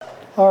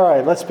All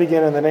right, let's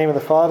begin in the name of the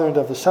Father, and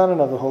of the Son,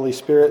 and of the Holy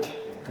Spirit.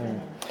 Amen.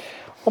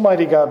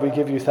 Almighty God, we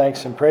give you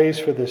thanks and praise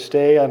for this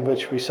day on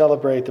which we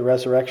celebrate the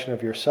resurrection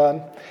of your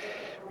Son.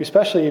 We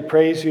especially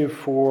praise you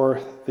for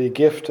the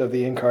gift of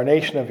the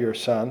incarnation of your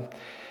Son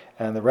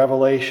and the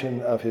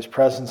revelation of his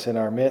presence in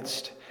our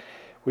midst.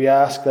 We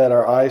ask that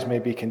our eyes may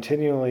be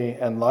continually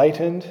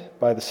enlightened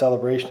by the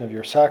celebration of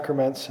your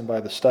sacraments and by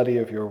the study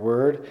of your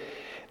word,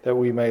 that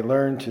we may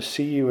learn to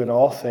see you in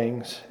all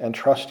things and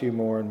trust you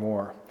more and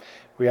more.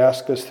 We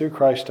ask this through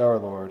Christ our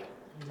Lord.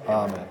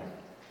 Amen.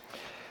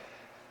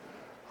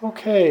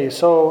 Okay,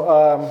 so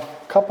a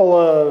couple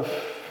of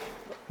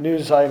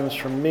news items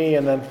from me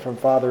and then from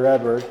Father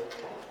Edward.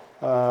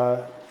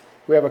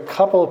 We have a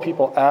couple of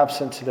people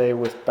absent today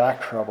with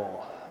back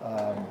trouble.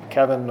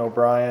 Kevin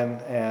O'Brien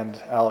and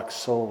Alex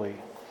Soley.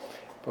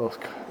 Both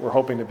were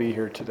hoping to be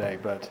here today,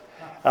 but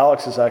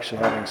Alex is actually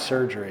having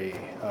surgery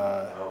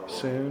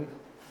soon.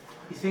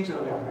 He thinks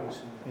it'll be pretty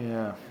soon.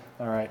 Yeah,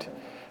 all right.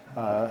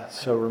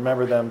 So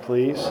remember them,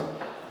 please.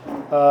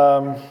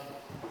 Other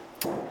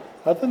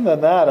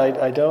than that,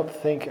 I don't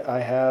think I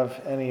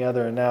have any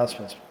other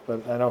announcements,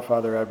 but I know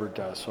Father Edward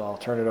does, so I'll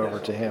turn it over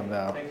to him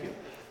now. Thank you.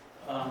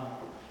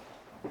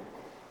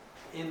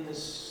 In the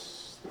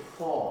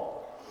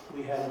fall,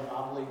 we had an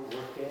Oblate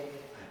work day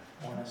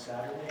on a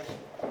Saturday,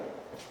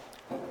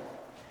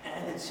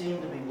 and it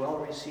seemed to be well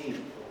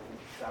received. We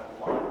got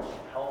a lot of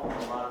help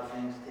and a lot of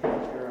things taken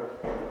care of.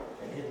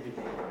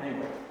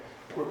 Anyway,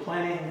 we're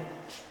planning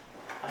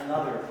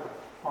another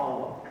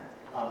follow-up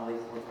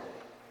Oblate work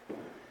day.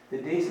 The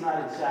date's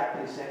not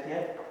exactly set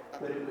yet,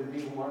 but it would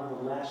be one of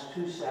the last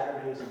two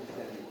Saturdays in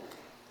February,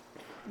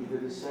 either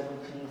the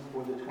 17th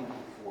or the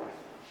 24th.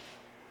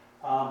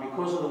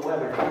 Because of the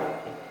weather,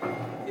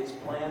 it's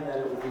planned that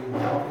it would be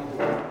helping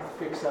to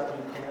fix up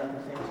and clean up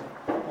and things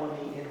on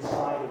the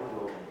inside of the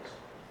buildings,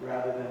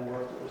 rather than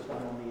work that was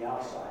done on the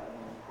outside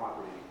on the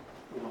property.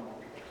 We don't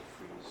want people to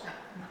freeze.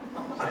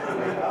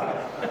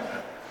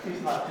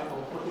 He's not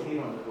typical. Put the heat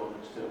on the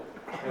buildings too.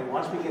 And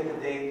once we get the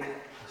date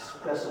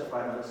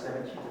specified on the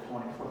 17th or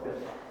 24th,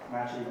 I'm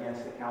actually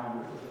against the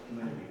calendar for the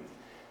community,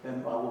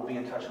 then we'll be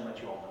in touch and let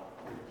you all know.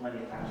 Plenty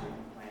of time so you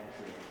can plan it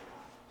for you.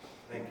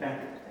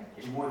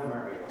 Thank you. More than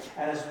merrier.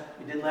 As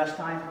we did last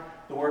time,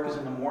 the work is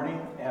in the morning,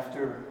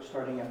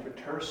 starting after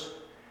terce,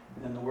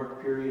 and then the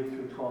work period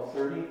through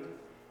 12:30,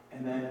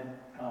 and then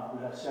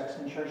we have sex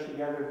in church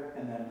together,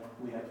 and then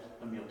we have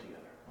a meal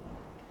together.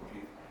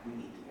 We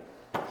eat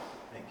together.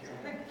 Thank you.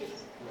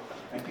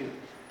 Thank you.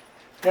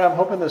 Yeah, I'm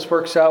hoping this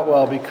works out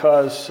well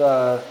because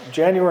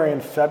January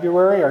and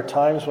February are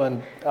times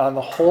when, on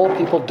the whole,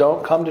 people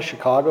don't come to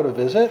Chicago to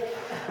visit.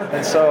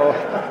 And so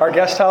our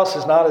guest house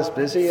is not as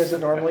busy as it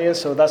normally is.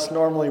 So that's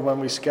normally when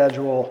we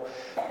schedule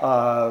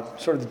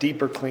sort of the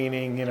deeper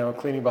cleaning,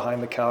 cleaning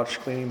behind the couch,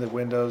 cleaning the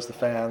windows, the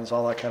fans,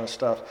 all that kind of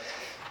stuff.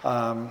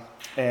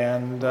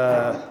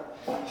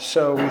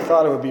 So we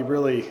thought it would be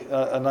really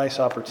a nice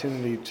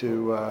opportunity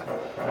to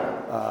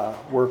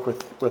work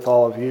with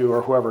all of you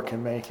or whoever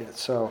can make it.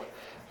 So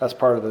that's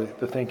part of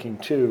the thinking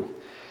too.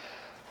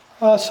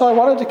 So I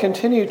wanted to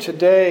continue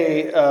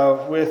today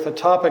with a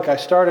topic I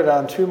started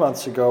on 2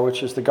 months ago,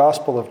 which is the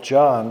Gospel of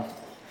John.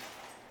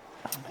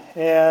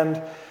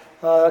 And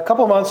a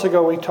couple months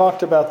ago we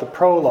talked about the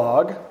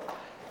prologue,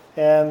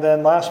 and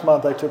then last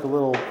month I took a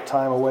little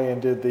time away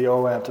and did the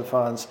O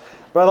antiphons.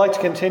 But I'd like to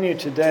continue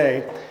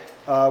today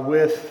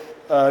with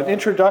an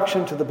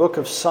introduction to the book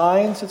of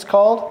signs, it's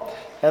called,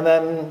 and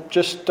then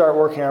just start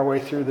working our way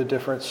through the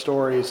different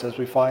stories as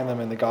we find them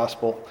in the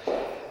Gospel.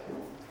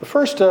 But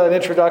first, an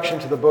introduction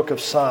to the book of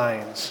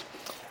signs.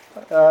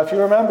 If you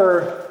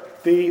remember,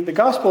 the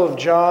Gospel of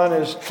John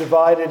is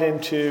divided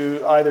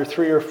into either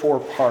 3 or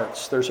 4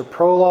 parts. There's a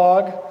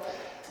prologue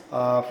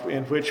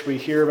in which we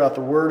hear about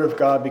the Word of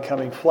God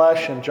becoming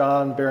flesh and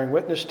John bearing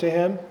witness to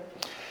him.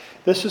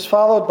 This is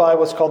followed by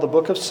what's called the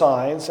book of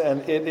signs,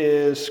 and it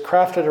is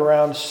crafted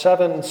around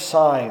 7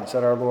 signs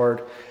that our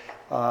Lord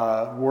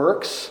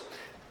works.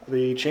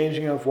 The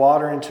changing of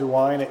water into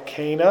wine at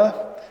Cana,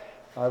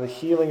 the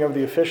healing of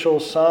the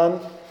official's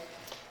son,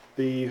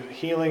 the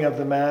healing of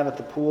the man at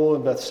the pool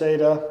in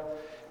Bethsaida,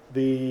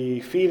 the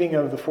feeding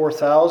of the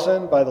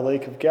 4,000 by the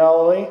Lake of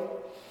Galilee,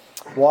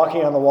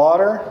 walking on the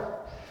water,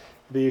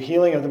 the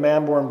healing of the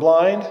man born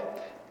blind,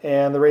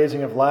 and the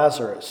raising of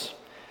Lazarus.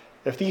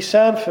 If these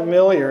sound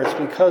familiar, it's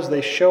because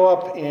they show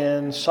up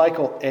in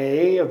cycle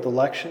A of the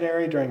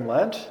lectionary during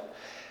Lent.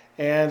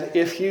 And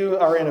if you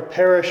are in a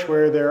parish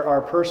where there are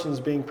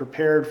persons being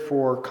prepared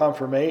for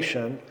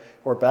confirmation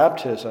or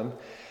baptism,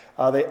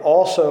 they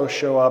also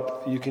show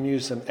up. You can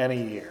use them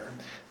any year.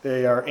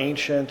 They are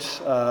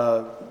ancient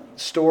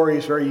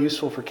stories, very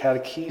useful for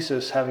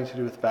catechesis having to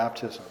do with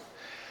baptism.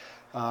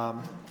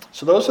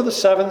 So those are the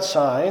 7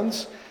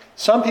 signs.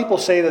 Some people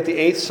say that the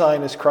 8th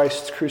sign is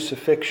Christ's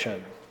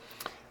crucifixion.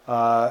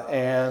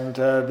 And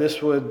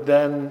this would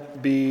then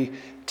be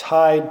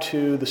tied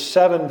to the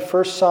 7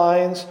 first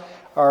signs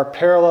are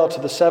parallel to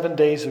the 7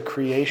 days of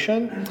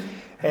creation.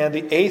 And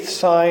the 8th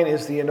sign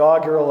is the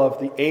inaugural of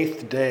the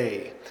 8th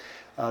day.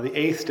 The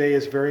eighth day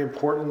is very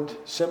important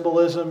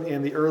symbolism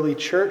in the early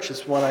church.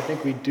 It's one I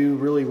think we do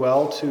really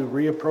well to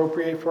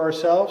reappropriate for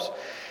ourselves.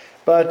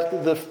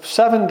 But the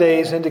 7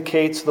 days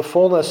indicates the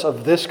fullness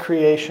of this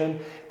creation.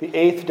 The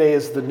eighth day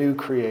is the new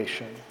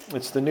creation.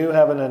 It's the new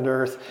heaven and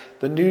earth,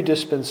 the new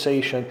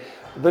dispensation,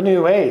 the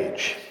new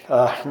age.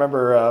 I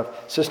remember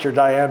Sister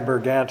Diane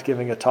Bergant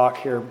giving a talk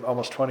here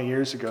almost 20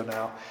 years ago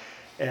now.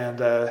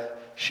 And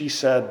she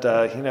said,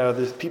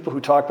 the people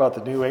who talk about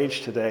the new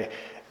age today,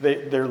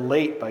 they're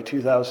late by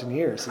 2,000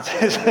 years.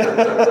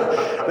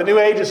 The new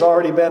age has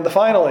already been, the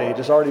final age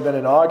has already been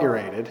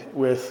inaugurated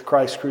with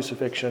Christ's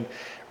crucifixion,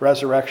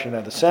 resurrection,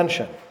 and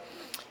ascension.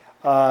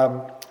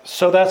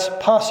 So that's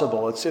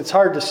possible. It's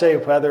hard to say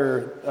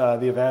whether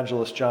the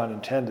evangelist John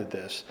intended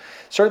this.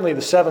 Certainly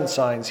the 7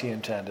 signs he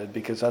intended,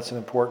 because that's an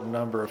important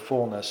number of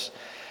fullness.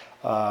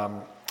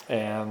 So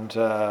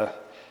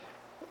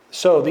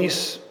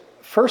these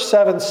first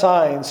 7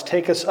 signs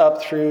take us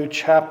up through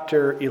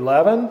chapter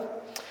 11.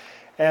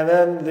 And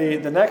then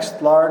the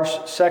next large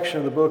section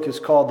of the book is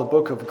called the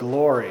Book of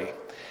Glory.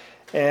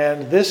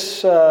 And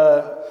this,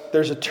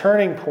 there's a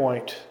turning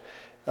point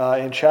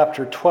in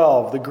chapter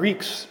 12. The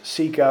Greeks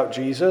seek out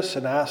Jesus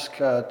and ask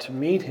to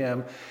meet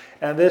him.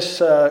 And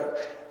this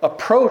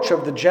approach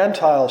of the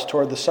Gentiles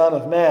toward the Son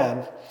of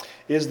Man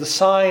is the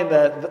sign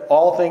that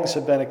all things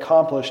have been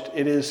accomplished.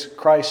 It is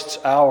Christ's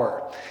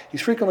hour.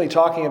 He's frequently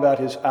talking about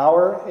his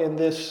hour in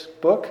this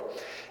book.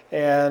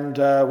 And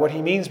what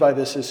he means by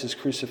this is his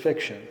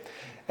crucifixion.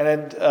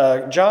 And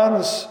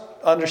John's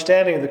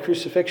understanding of the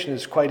crucifixion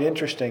is quite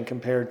interesting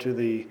compared to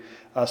the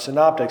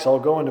synoptics. I'll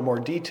go into more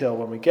detail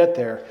when we get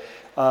there.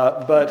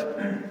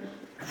 But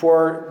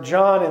for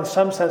John, in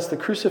some sense, the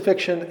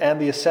crucifixion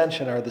and the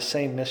ascension are the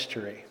same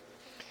mystery.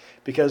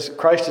 Because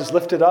Christ is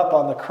lifted up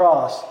on the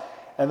cross,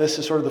 and this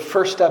is sort of the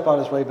first step on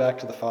his way back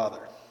to the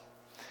Father.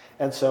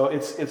 And so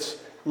it's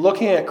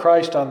looking at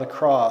Christ on the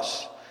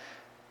cross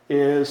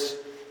is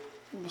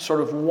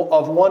sort of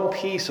one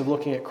piece of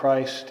looking at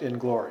Christ in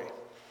glory.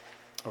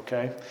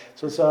 Okay,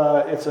 so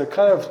it's a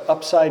kind of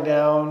upside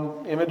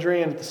down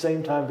imagery, and at the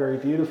same time very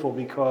beautiful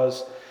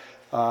because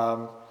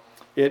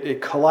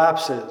it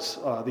collapses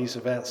these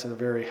events in a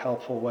very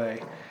helpful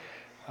way.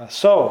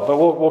 But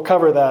we'll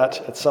cover that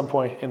at some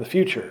point in the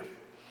future.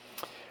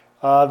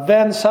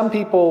 Then some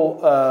people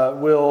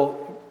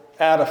will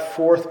add a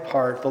 4th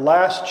part. The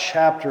last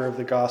chapter of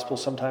the gospel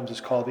sometimes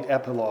is called the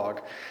epilogue.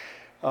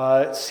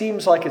 It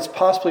seems like it's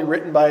possibly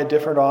written by a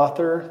different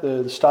author.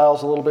 The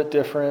style's a little bit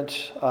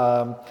different.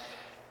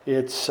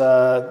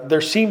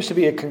 There seems to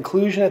be a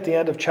conclusion at the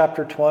end of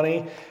chapter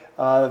 20.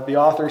 The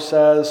author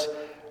says,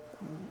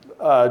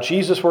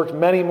 Jesus worked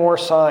many more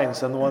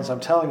signs than the ones I'm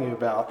telling you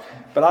about,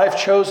 but I've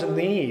chosen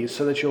these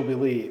so that you'll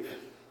believe.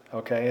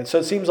 Okay, and so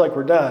it seems like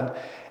we're done.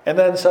 And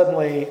then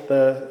suddenly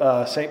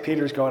the St.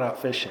 Peter's going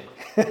out fishing.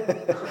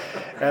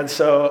 And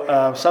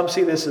so some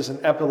see this as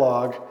an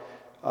epilogue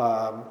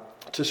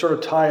to sort of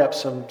tie up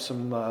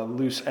some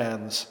loose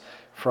ends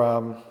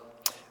from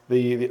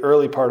the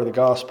early part of the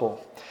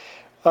gospel.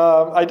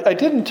 I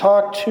didn't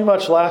talk too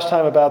much last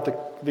time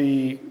about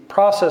the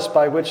process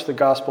by which the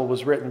gospel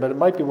was written, but it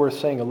might be worth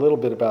saying a little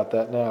bit about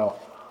that now.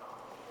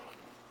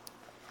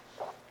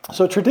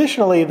 So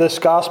traditionally, this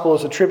gospel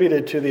is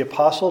attributed to the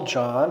Apostle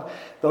John,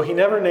 though he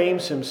never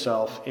names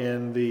himself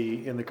in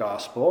the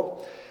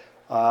gospel.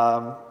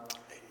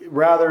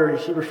 Rather,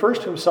 he refers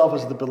to himself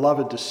as the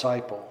beloved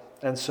disciple.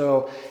 And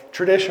so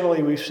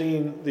traditionally, we've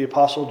seen the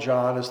Apostle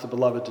John as the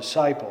beloved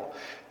disciple.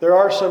 There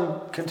are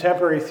some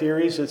contemporary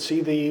theories that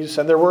see these,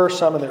 and there were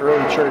some in the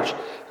early church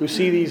who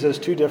see these as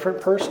 2 different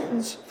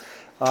persons.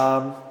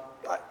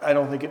 I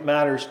don't think it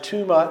matters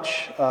too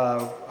much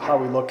how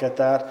we look at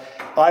that.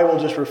 I will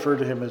just refer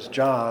to him as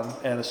John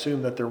and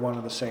assume that they're one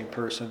and the same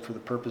person for the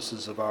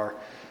purposes of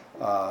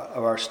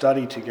our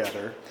study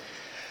together.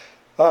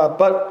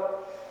 But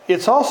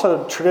it's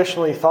also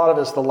traditionally thought of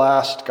as the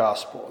last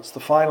gospel. It's the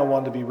final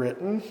one to be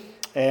written,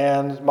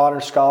 and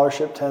modern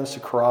scholarship tends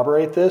to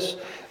corroborate this.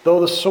 Though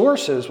the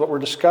sources, what we're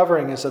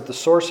discovering is that the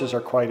sources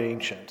are quite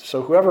ancient.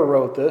 So whoever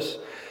wrote this,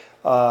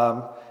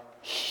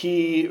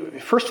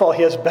 first of all,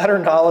 he has better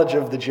knowledge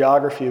of the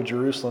geography of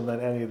Jerusalem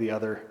than any of the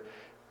other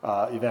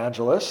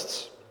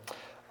evangelists.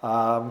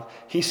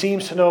 He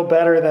seems to know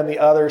better than the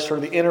others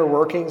sort of the inner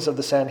workings of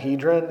the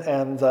Sanhedrin,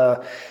 and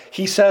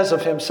he says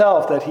of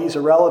himself that he's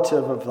a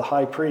relative of the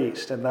high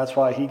priest, and that's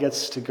why he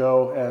gets to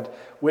go and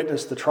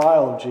witness the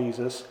trial of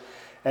Jesus.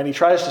 And he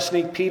tries to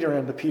sneak Peter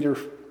in, but Peter,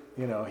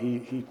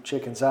 he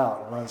chickens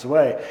out and runs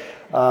away.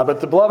 But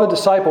the beloved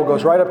disciple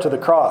goes right up to the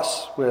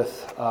cross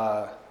with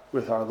our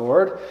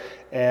Lord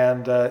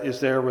and is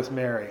there with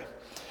Mary.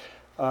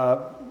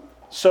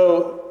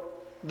 So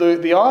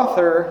the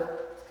author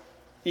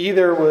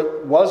either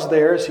was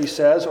there, as he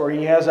says, or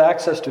he has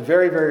access to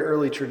very, very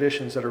early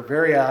traditions that are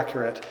very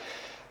accurate.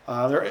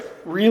 There are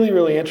really,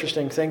 really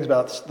interesting things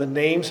about the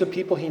names of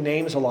people. He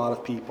names a lot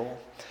of people.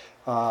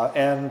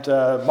 And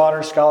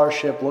modern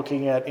scholarship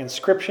looking at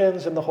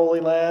inscriptions in the Holy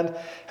Land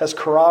has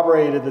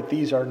corroborated that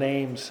these are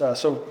names.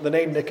 So the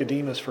name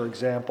Nicodemus, for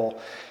example,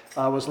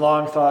 was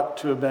long thought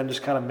to have been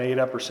just kind of made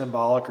up or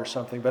symbolic or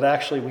something, but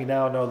actually we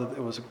now know that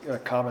it was a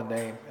common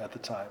name at the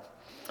time.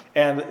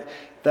 And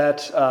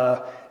that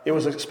it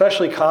was an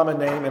especially common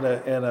name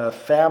in a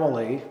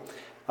family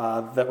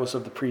that was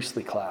of the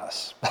priestly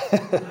class.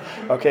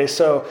 Okay,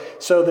 so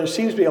there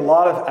seems to be a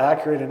lot of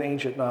accurate and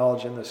ancient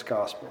knowledge in this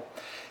gospel.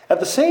 At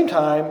the same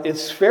time,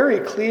 it's very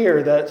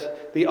clear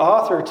that the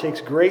author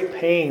takes great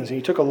pains, and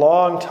he took a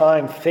long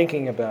time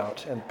thinking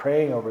about and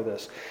praying over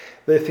this.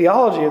 The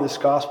theology of this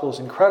gospel is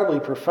incredibly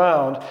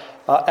profound,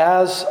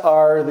 as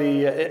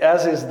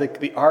is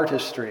the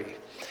artistry.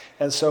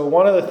 And so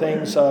one of the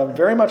things,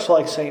 very much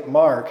like St.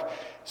 Mark,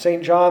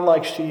 St. John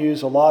likes to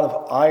use a lot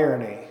of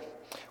irony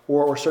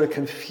or sort of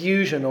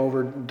confusion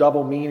over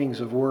double meanings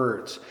of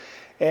words.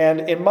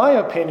 And in my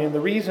opinion,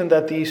 the reason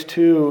that these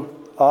two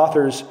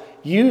authors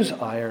use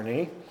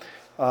irony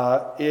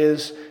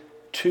is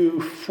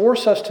to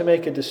force us to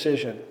make a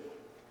decision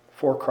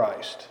for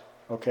Christ.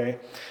 Okay?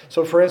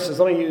 So for instance,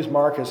 let me use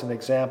Mark as an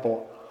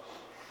example.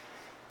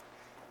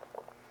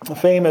 A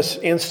famous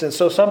instance.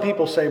 So some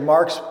people say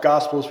Mark's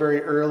gospel is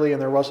very early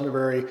and there wasn't a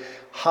very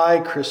high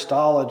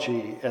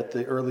Christology at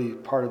the early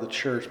part of the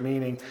church,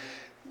 meaning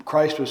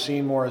Christ was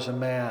seen more as a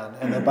man.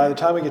 And then by the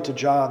time we get to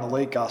John, the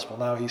late gospel,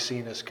 now he's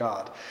seen as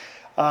God.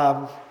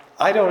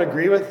 I don't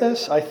agree with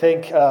this. I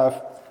think,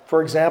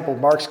 for example,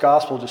 Mark's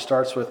gospel just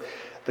starts with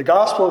the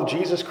gospel of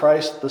Jesus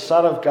Christ, the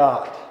Son of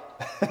God.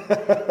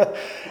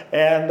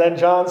 And then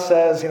John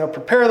says,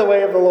 prepare the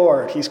way of the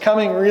Lord. He's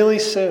coming really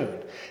soon.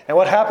 And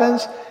what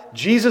happens?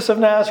 Jesus of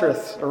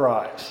Nazareth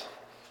arrives.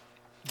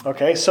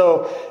 Okay,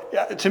 so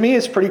to me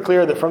it's pretty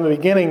clear that from the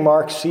beginning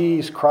Mark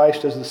sees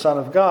Christ as the Son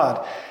of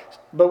God.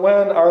 But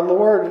when our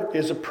Lord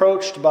is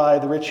approached by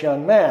the rich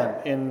young man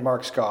in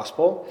Mark's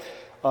gospel,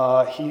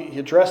 he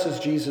addresses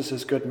Jesus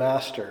as good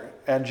master.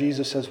 And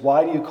Jesus says,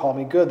 why do you call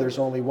me good? There's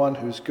only one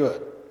who's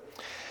good.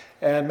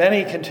 And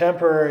many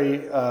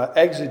contemporary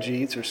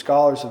exegetes or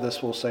scholars of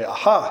this will say,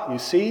 aha, you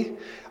see,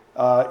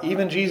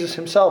 even Jesus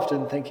himself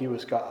didn't think he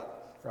was God.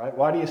 Right?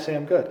 Why do you say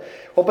I'm good?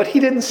 Well, but he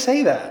didn't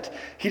say that.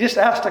 He just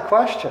asked a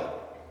question.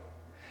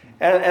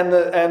 And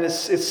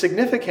it's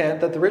significant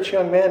that the rich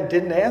young man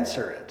didn't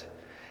answer it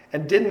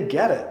and didn't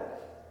get it.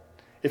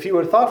 If he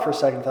would have thought for a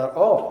second,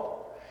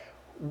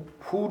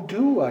 who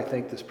do I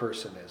think this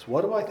person is?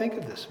 What do I think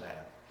of this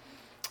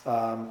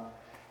man?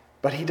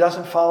 But he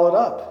doesn't follow it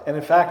up. And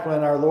in fact,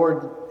 when our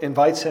Lord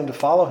invites him to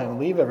follow him and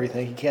leave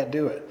everything, he can't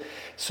do it.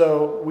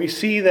 So we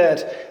see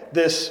that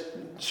this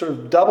sort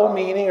of double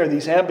meaning or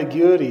these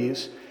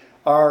ambiguities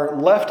are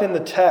left in the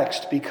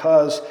text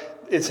because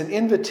it's an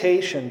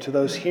invitation to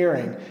those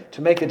hearing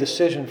to make a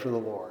decision for the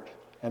Lord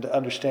and to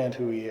understand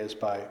who he is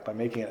by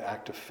making an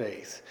act of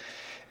faith.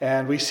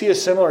 And we see a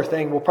similar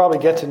thing. We'll probably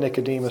get to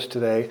Nicodemus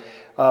today.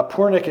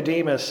 Poor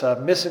Nicodemus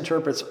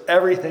misinterprets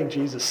everything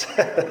Jesus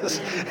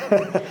says.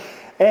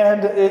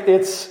 And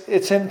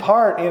it's in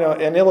part,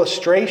 an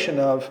illustration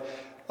of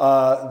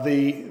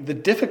the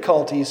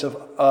difficulties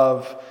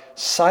of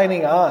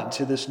signing on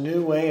to this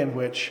new way in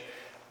which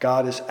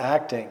God is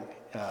acting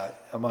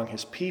among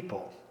his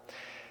people.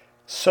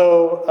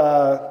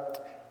 So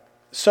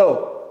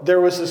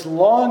there was this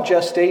long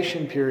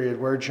gestation period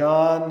where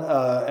John,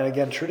 and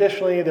again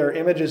traditionally there are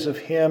images of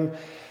him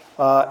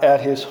at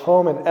his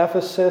home in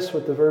Ephesus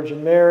with the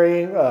Virgin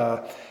Mary.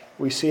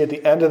 We see at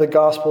the end of the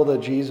gospel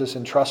that Jesus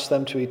entrusts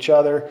them to each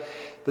other.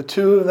 The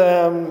two of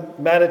them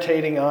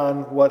meditating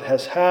on what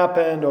has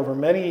happened over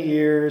many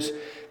years,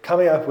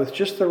 coming up with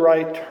just the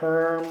right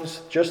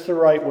terms, just the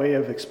right way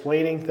of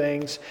explaining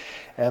things.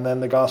 And then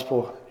the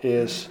gospel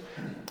is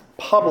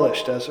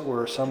published, as it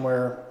were,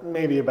 somewhere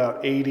maybe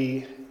about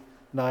 80,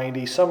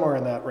 90, somewhere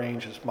in that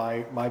range is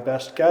my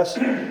best guess.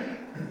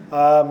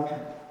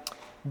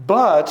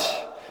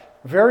 But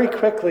very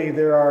quickly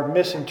there are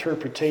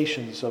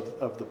misinterpretations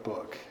of the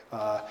book.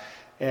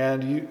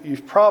 And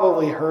you've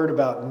probably heard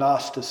about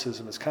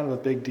Gnosticism. It's kind of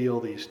a big deal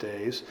these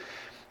days.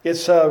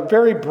 It's a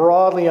very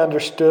broadly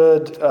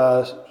understood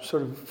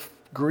sort of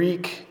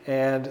Greek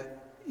and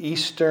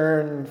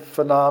Eastern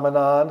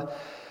phenomenon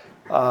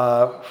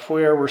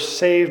where we're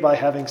saved by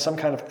having some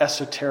kind of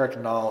esoteric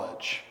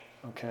knowledge.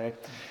 Okay,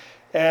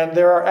 and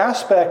there are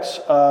aspects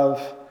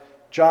of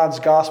John's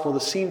gospel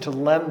that seem to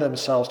lend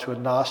themselves to a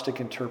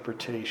Gnostic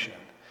interpretation.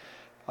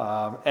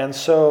 And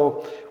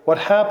so what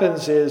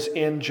happens is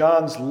in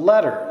John's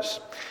letters,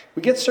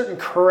 we get certain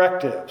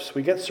correctives,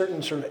 we get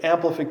certain sort of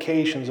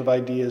amplifications of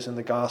ideas in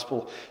the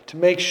gospel to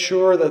make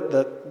sure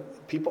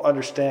that people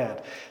understand.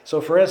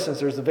 So for instance,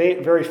 there's the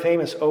very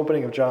famous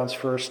opening of John's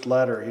first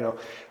letter,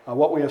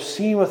 what we have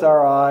seen with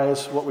our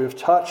eyes, what we have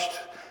touched,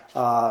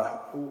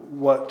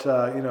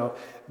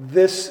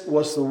 this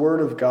was the word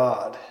of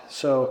God.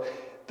 So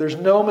there's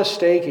no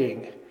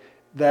mistaking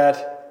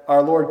that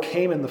our Lord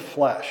came in the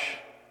flesh.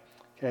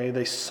 Okay,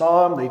 they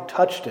saw him, they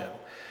touched him.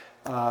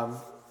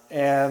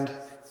 And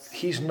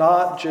he's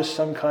not just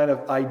some kind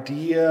of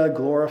idea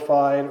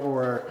glorified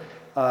or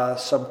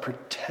some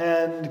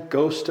pretend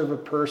ghost of a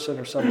person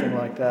or something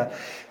like that.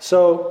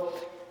 So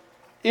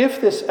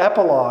if this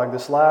epilogue,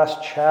 this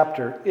last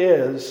chapter,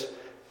 is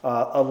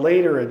a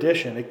later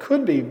edition, it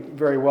could be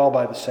very well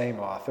by the same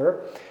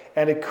author,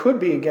 and it could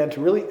be, again,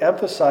 to really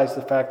emphasize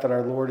the fact that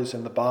our Lord is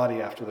in the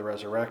body after the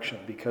resurrection,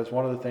 because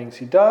one of the things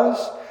he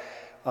does,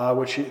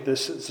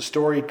 this is a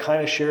story he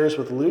kind of shares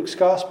with Luke's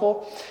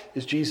gospel,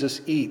 is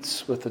Jesus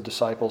eats with the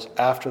disciples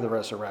after the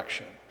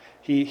resurrection.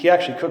 He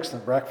actually cooks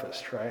them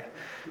breakfast, right?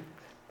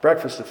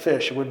 Breakfast of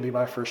fish. It wouldn't be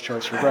my first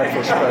choice for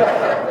breakfast,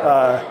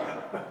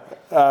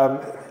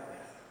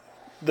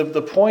 but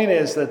the point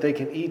is that they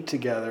can eat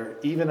together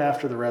even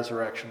after the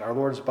resurrection. Our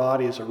Lord's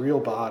body is a real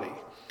body.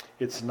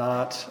 It's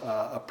not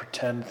a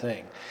pretend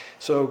thing.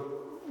 So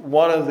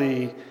one of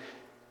the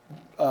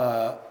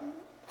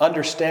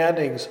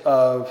understandings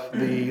of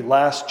the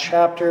last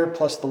chapter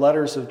plus the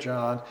letters of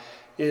John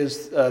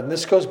is, and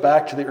this goes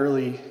back to the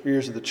early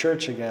years of the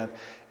church again,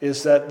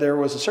 is that there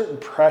was a certain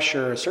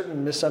pressure, a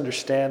certain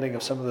misunderstanding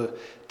of some of the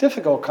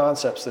difficult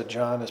concepts that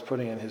John is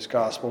putting in his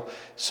gospel.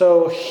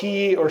 So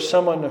he or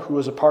someone who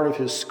was a part of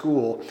his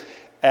school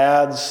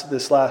adds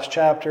this last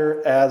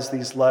chapter, adds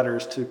these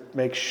letters to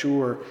make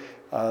sure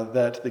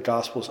that the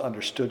gospel is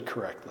understood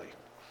correctly.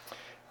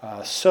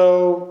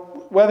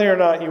 So whether or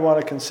not you want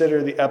to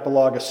consider the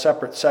epilogue a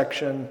separate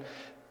section,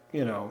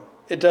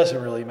 it doesn't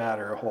really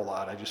matter a whole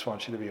lot. I just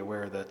want you to be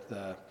aware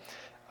that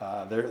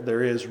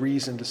there is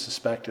reason to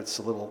suspect it's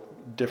a little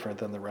different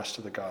than the rest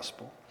of the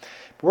gospel.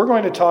 But we're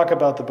going to talk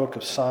about the book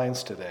of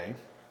signs today.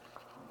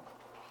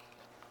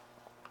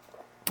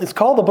 It's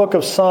called the book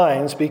of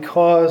signs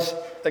because,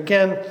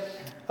 again,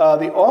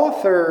 the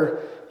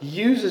author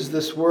uses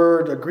this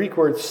word, a Greek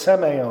word,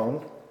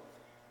 semeion,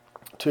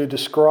 to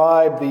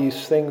describe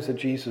these things that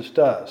Jesus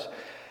does.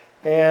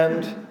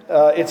 And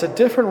it's a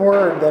different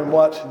word than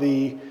what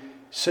the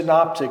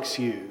synoptics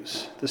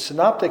use. The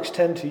synoptics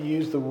tend to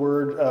use the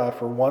word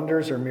for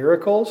wonders or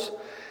miracles.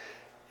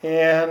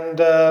 And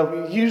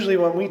usually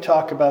when we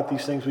talk about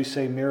these things, we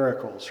say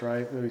miracles,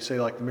 right? We say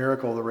like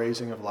miracle, the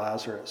raising of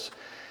Lazarus.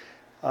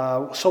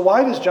 So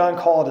why does John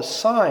call it a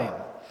sign?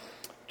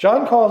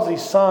 John calls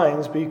these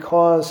signs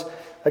because,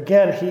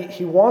 again,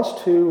 he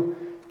wants to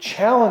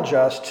challenge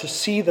us to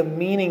see the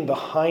meaning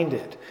behind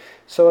it.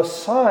 So a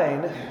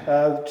sign,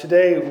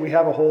 today we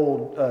have a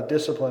whole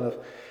discipline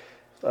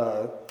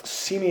of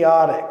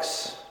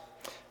semiotics,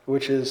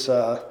 which is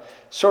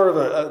sort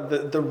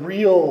of the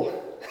real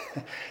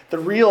the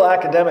real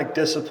academic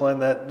discipline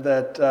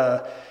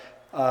that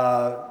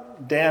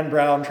Dan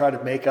Brown tried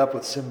to make up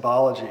with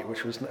symbology,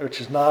 which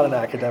is not an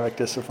academic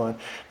discipline.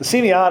 The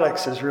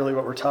semiotics is really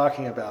what we're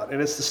talking about,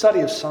 and it's the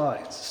study of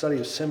signs, the study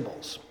of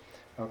symbols.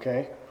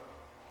 Okay.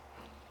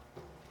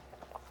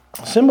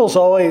 Symbols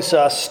always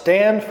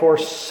stand for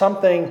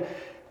something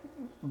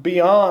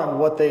beyond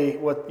what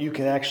you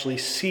can actually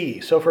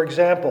see. So, for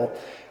example,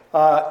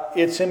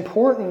 it's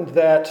important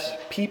that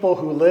people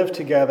who live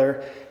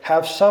together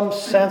have some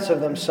sense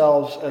of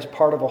themselves as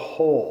part of a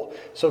whole.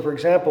 So, for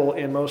example,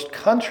 in most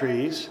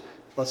countries,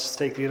 let's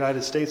take the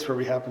United States where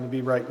we happen to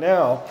be right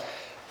now,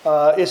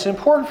 it's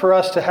important for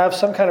us to have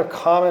some kind of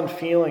common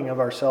feeling of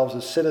ourselves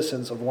as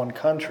citizens of one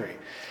country.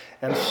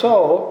 And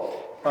so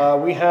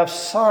we have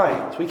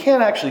signs. We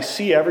can't actually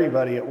see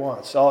everybody at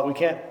once. We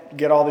can't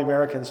get all the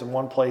Americans in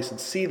one place and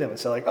see them and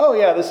say like, oh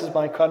yeah, this is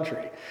my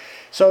country.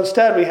 So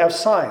instead we have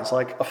signs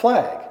like a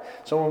flag.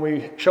 So when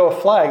we show a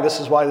flag,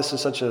 this is why this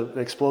is such an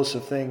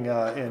explosive thing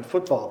in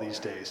football these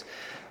days.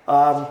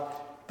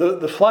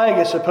 The flag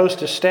is supposed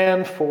to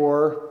stand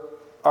for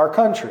our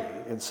country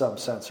in some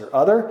sense or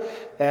other.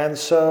 And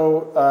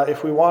so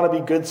if we want to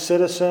be good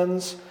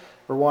citizens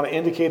or want to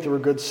indicate that we're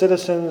good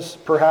citizens,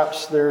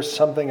 perhaps there's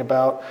something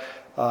about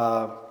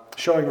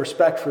showing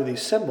respect for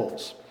these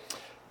symbols.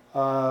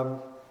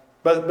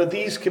 But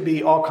these could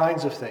be all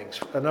kinds of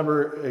things.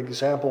 Another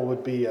example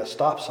would be a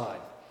stop sign.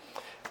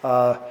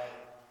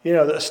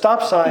 The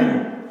stop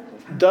sign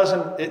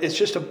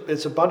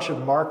it's a bunch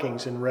of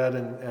markings in red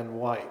and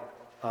white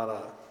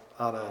on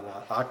an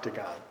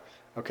octagon.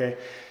 Okay?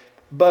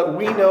 But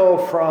we know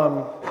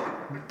from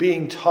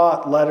being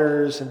taught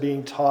letters and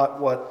being taught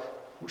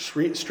what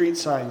street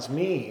signs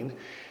mean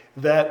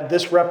that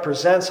this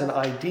represents an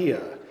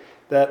idea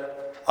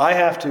that I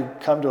have to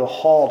come to a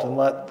halt and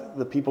let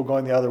the people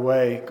going the other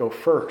way go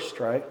first,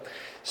 right?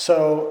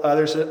 So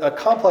there's a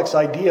complex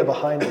idea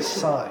behind the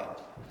sign.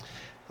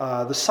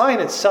 The sign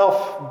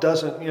itself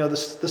doesn't,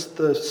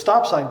 the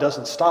stop sign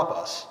doesn't stop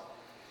us.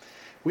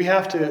 We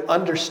have to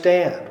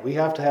understand. We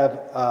have to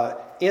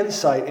have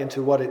insight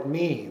into what it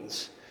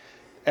means,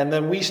 and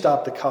then we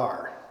stop the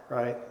car,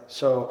 right?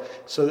 So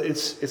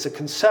it's a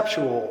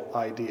conceptual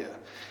idea.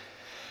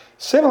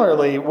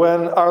 Similarly,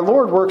 when our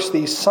Lord works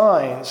these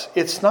signs,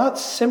 it's not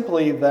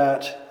simply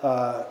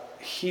that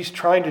he's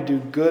trying to do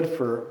good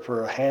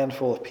for a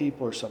handful of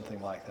people or something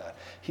like that.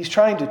 He's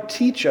trying to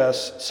teach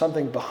us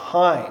something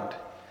behind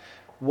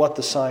what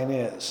the sign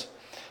is.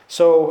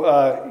 So,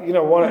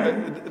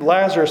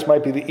 Lazarus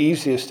might be the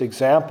easiest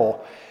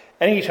example.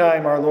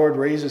 Anytime our Lord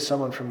raises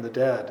someone from the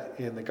dead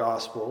in the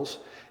Gospels,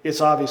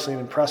 it's obviously an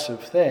impressive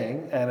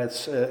thing, and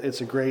it's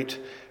a great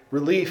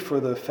relief for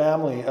the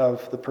family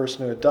of the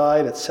person who had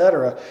died,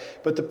 etc.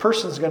 But the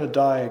person's going to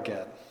die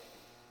again.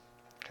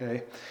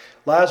 Okay,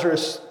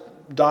 Lazarus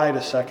died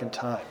a second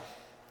time.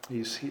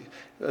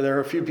 There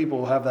are a few people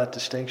who have that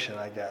distinction,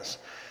 I guess.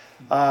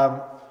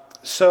 And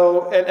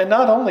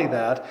not only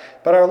that,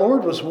 but our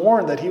Lord was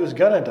warned that he was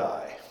going to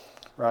die,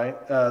 right?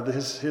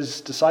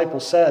 His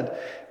disciples said,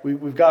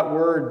 we've got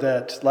word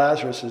that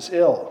Lazarus is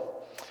ill.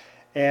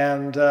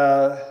 And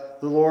the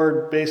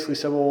Lord basically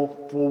said,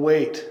 well, we'll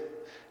wait.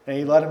 And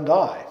he let him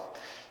die.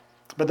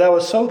 But that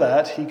was so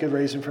that he could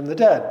raise him from the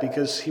dead,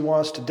 because he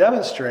wants to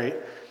demonstrate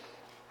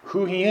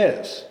who he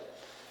is,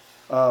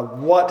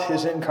 what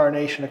his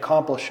incarnation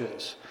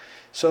accomplishes.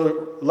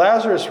 So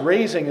Lazarus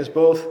raising is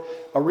both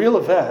a real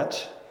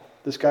event.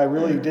 This guy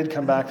really did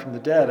come back from the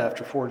dead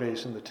after 4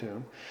 days in the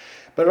tomb.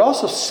 But it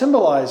also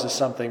symbolizes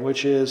something,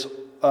 which is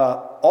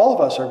all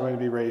of us are going to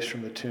be raised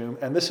from the tomb.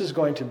 And this is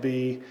going to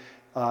be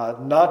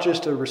not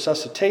just a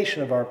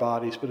resuscitation of our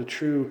bodies, but a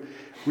true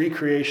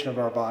recreation of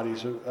our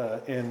bodies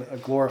in a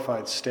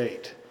glorified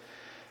state.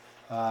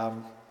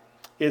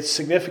 It's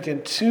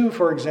significant too,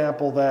 for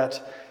example,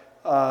 that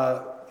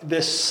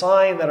this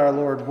sign that our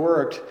Lord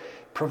worked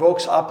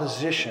provokes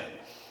opposition.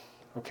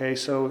 Okay,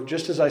 so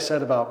just as I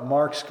said about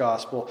Mark's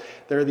gospel,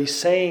 there are these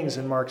sayings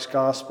in Mark's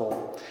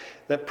gospel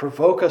that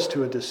provoke us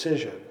to a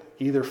decision,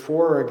 either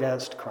for or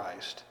against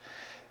Christ.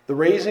 The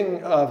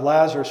raising of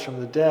Lazarus from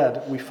the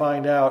dead, we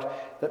find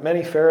out that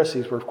many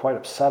Pharisees were quite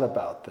upset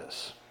about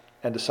this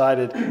and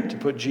decided to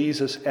put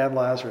Jesus and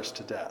Lazarus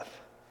to death.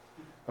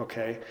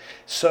 Okay,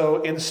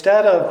 so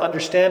instead of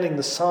understanding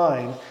the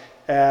sign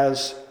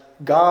as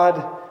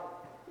God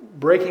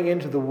breaking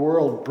into the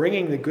world,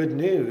 bringing the good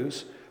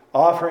news,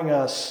 offering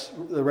us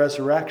the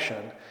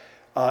resurrection,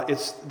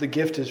 the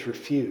gift is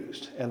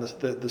refused, and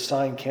the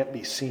sign can't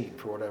be seen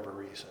for whatever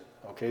reason.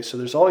 Okay, so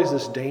there's always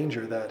this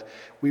danger that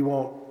we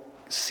won't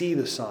see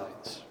the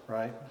signs,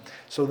 right?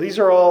 So these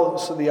are all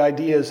the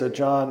ideas that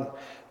John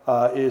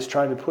is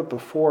trying to put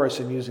before us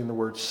in using the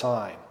word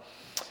sign.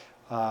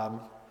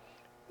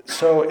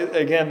 So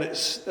again,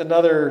 it's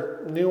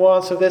another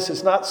nuance of this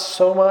is not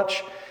so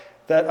much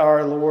that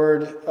our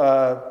Lord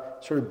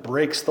sort of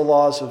breaks the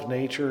laws of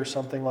nature or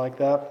something like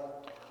that.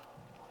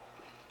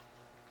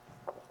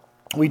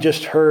 We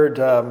just heard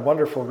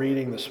wonderful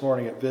reading this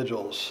morning at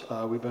Vigils.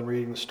 We've been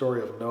reading the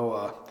story of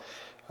Noah.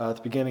 At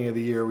the beginning of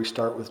the year, we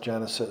start with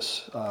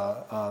Genesis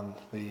on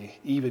the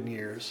even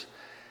years,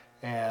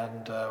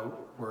 and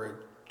we're at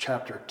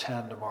chapter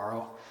 10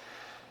 tomorrow.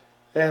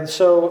 And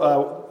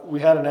so we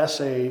had an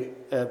essay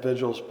at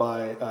Vigils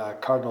by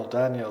Cardinal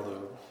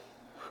Danielou,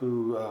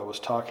 who was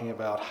talking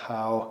about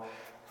how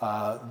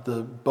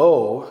the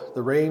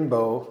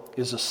rainbow,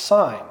 is a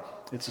sign.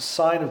 It's a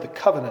sign of the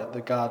covenant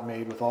that God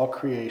made with all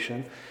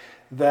creation,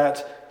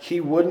 that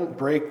he wouldn't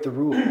break the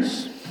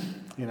rules,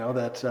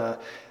 that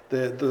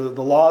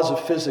the laws of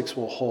physics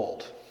will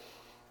hold.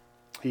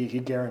 He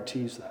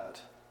guarantees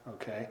that,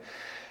 okay?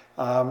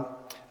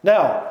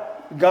 Now,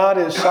 God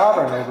is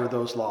sovereign over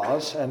those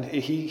laws, and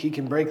he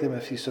can break them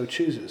if he so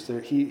chooses.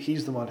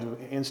 He's the one who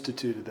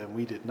instituted them.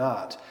 We did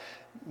not.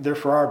 They're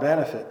for our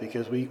benefit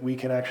because we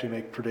can actually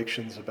make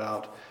predictions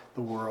about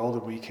the world,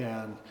 and we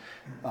can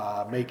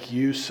make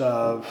use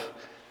of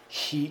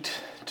heat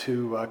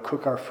to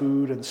cook our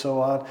food and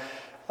so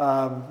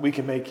on. We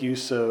can make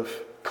use of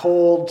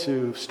cold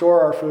to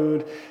store our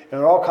food. And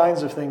there are all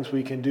kinds of things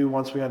we can do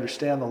once we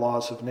understand the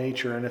laws of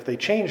nature. And if they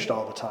changed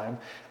all the time,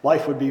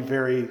 life would be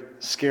very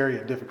scary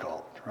and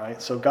difficult, right?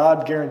 So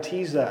God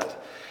guarantees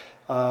that.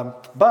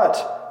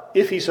 But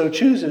if he so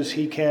chooses,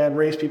 he can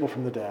raise people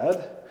from the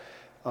dead.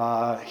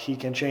 He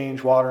can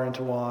change water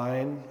into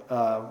wine.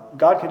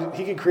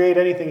 He can create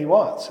anything he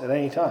wants at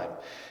any time.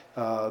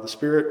 The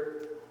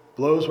Spirit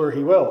blows where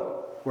he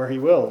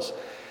wills.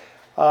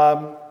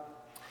 But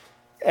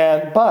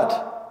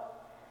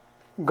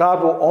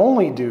God will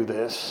only do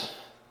this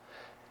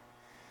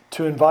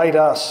to invite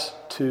us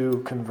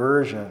to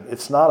conversion.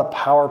 It's not a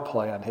power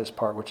play on his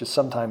part, which is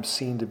sometimes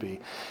seen to be.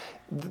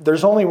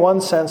 There's only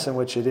one sense in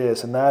which it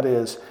is, and that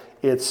is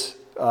it's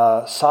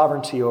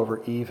sovereignty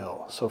over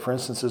evil. So for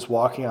instance, is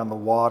walking on the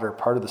water,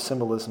 part of the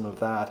symbolism of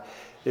that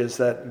is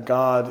that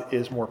God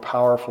is more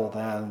powerful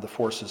than the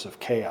forces of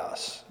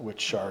chaos,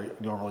 which are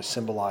normally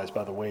symbolized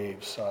by the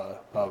waves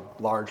of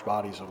large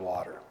bodies of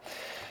water.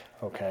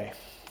 Okay,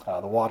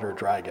 the water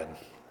dragon,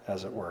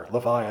 as it were,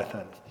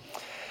 Leviathan.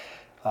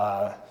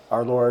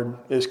 Our Lord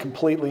is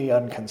completely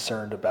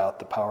unconcerned about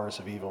the powers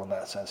of evil in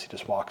that sense. He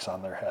just walks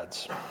on their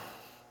heads.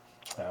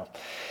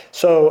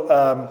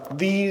 So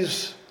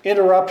these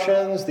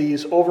interruptions,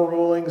 these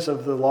overrulings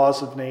of the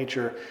laws of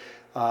nature,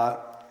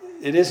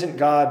 it isn't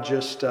God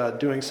just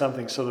doing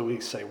something so that we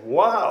say,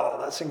 wow,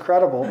 that's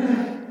incredible.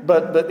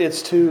 But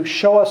it's to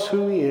show us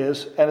who he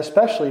is, and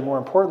especially, more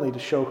importantly, to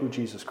show who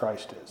Jesus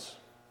Christ is.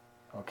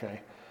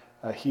 Okay?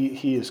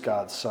 He is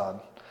God's Son.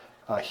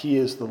 He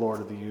is the Lord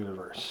of the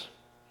universe.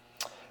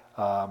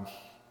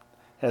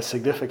 And it's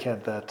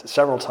significant that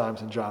several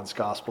times in John's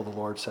Gospel the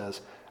Lord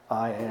says,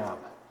 I am,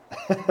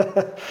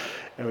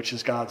 which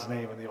is God's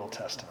name in the Old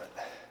Testament.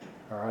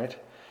 All right?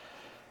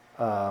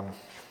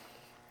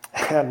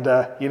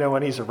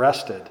 When he's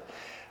arrested,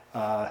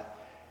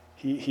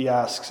 he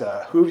asks,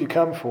 who have you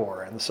come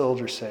for? And the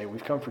soldiers say,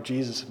 we've come for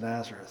Jesus of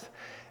Nazareth.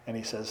 And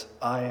he says,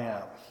 I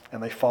am.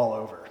 And they fall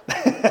over.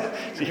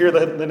 So you hear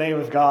the name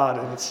of God,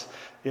 and it's,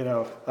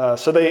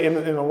 so they, in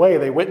a way,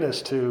 they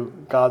witness to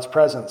God's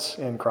presence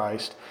in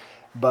Christ.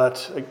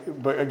 But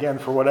again,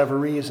 for whatever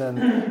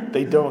reason,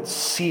 they don't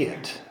see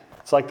it.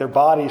 It's like their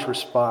bodies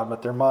respond,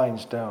 but their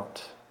minds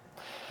don't.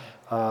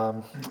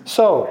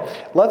 So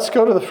let's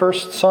go to the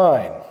first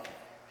sign.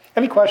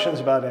 Any questions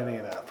about any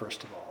of that,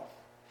 first of all?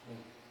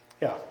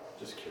 Yeah.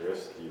 Just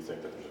curious, do you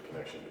think that there's a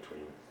connection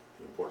between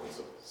the importance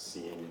of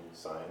seeing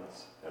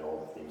signs and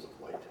all the themes of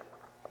light?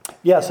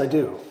 Yes, I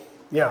do.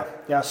 Yeah.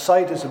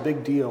 Sight is a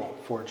big deal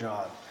for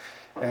John.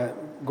 And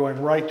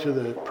going right to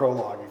the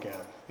prologue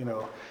again,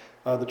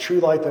 the true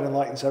light that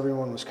enlightens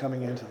everyone was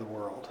coming into the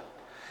world.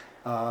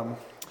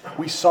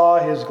 We saw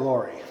his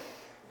glory.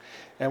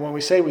 And when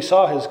we say we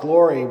saw his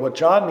glory, what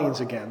John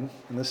means again,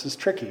 and this is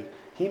tricky,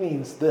 he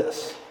means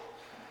this.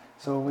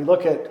 So when we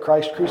look at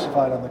Christ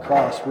crucified on the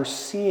cross, we're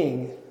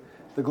seeing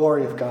the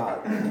glory of God.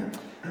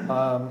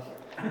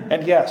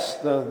 And yes,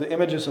 the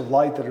images of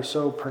light that are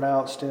so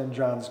pronounced in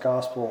John's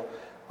Gospel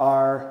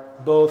are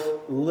both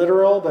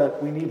literal,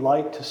 that we need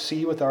light to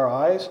see with our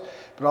eyes,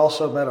 but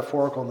also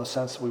metaphorical in the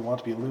sense that we want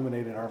to be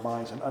illuminated in our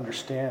minds and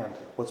understand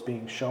what's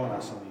being shown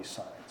us in these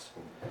signs.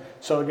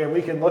 So again,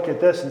 we can look at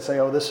this and say,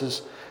 oh, this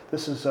is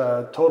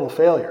a total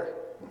failure,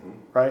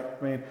 right?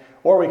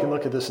 Or we can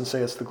look at this and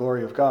say it's the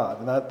glory of God,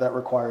 and that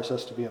requires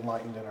us to be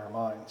enlightened in our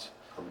minds.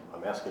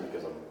 I'm asking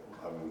because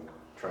I'm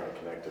trying to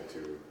connect it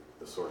to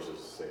the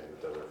sources, say in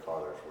the Desert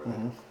Fathers, where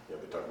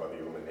they talk about the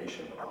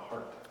illumination of the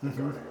heart, the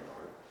guarding of the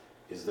heart.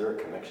 Is there a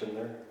connection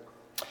there?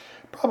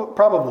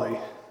 Probably,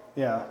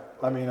 yeah.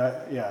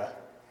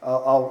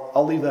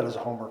 I'll leave that as a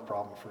homework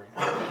problem for you.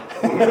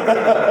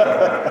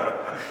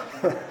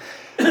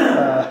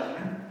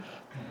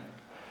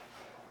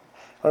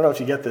 I don't know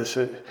if you get this.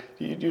 Do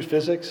you use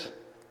physics?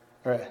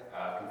 Right.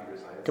 Computer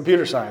science.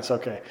 Computer science,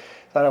 okay.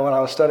 I know when I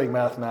was studying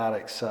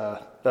mathematics,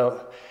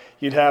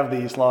 you'd have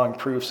these long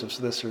proofs of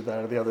this or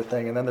that or the other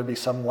thing, and then there'd be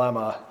some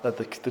lemma that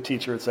the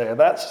teacher would say, and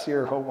that's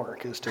your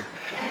homework, is to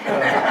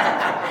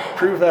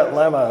prove that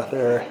lemma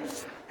there.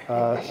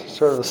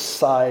 Sort of a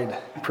side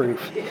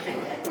proof.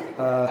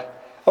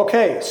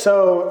 Okay,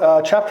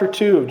 so chapter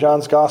 2 of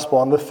John's Gospel.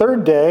 On the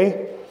third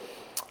day,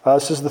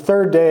 this is the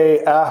third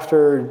day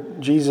after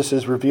Jesus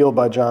is revealed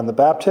by John the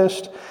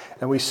Baptist,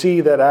 and we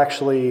see that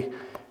actually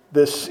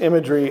this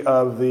imagery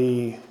of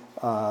the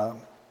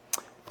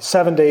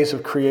 7 days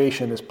of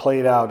creation is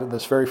played out in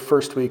this very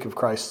first week of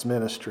Christ's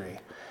ministry.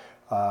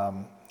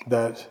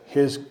 That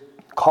his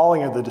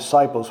calling of the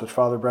disciples, which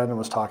Father Brendan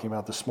was talking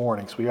about this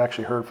morning, so we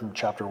actually heard from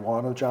chapter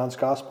 1 of John's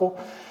Gospel.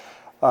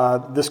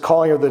 This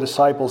calling of the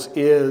disciples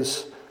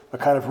is a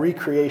kind of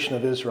recreation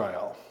of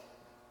Israel,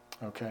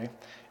 okay,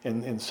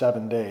 in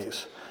 7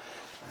 days.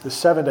 The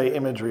 7-day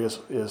imagery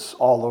is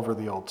all over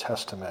the Old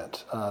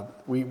Testament.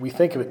 We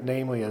think of it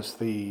namely as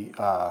the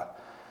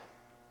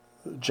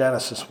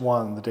Genesis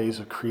 1, the days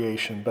of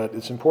creation, but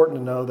it's important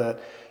to know that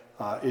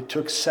it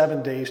took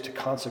 7 days to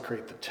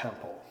consecrate the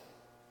temple.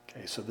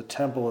 Okay, so the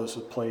temple is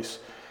a place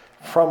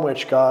from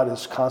which God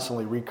is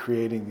constantly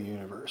recreating the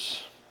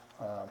universe.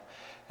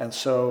 And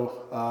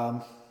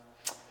so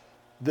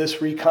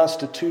this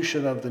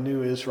reconstitution of the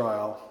new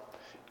Israel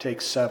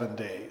takes 7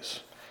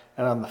 days.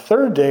 And on the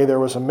third day, there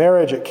was a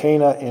marriage at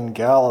Cana in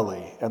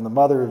Galilee, and the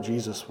mother of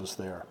Jesus was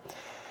there.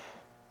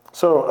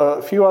 So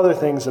a few other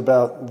things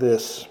about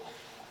this.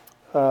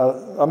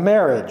 A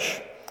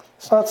marriage.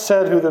 It's not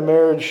said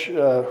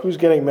who's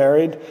getting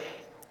married.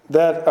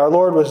 That our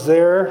Lord was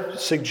there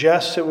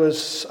suggests it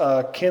was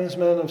a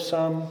kinsman of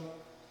some,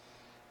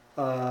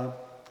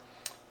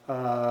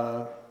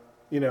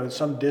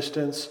 some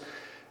distance.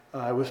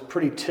 It was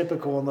pretty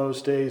typical in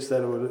those days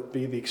that it would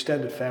be the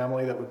extended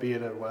family that would be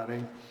at a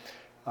wedding.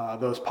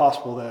 Though it's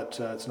possible that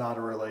it's not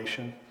a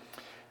relation.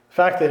 The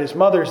fact that his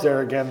mother's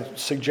there, again,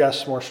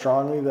 suggests more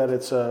strongly that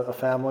it's a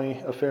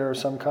family affair of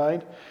some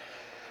kind.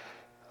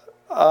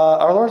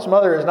 Our Lord's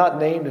mother is not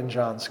named in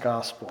John's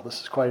Gospel. This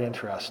is quite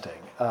interesting.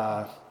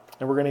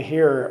 And we're going to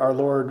hear our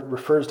Lord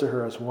refers to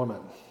her as woman.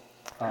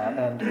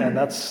 And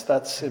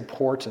that's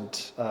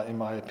important, in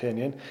my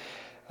opinion.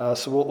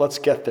 So let's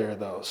get there,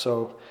 though.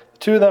 So the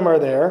two of them are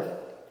there.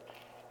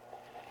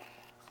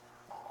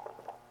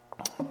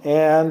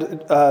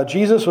 And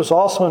Jesus was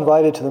also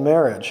invited to the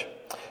marriage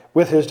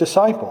with his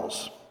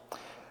disciples.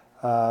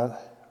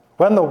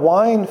 When the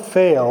wine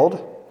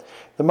failed,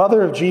 the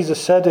mother of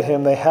Jesus said to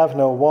him, "They have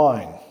no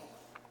wine."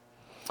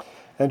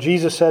 And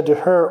Jesus said to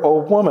her, "O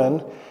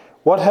woman,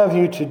 what have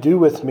you to do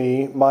with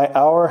me? My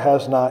hour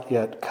has not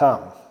yet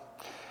come."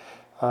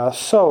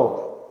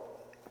 So,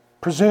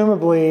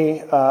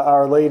 presumably,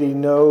 Our Lady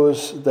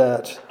knows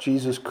that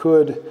Jesus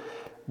could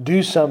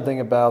do something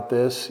about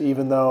this,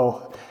 even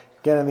though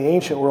Again, in the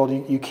ancient world,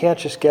 you can't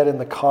just get in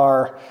the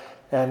car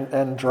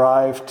and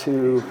drive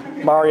to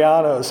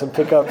Mariano's and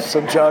pick up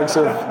some jugs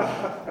of,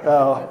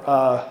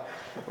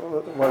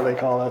 what do they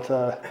call it?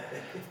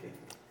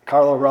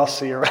 Carlo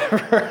Rossi or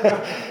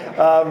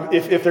whatever.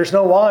 If there's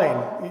no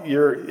wine,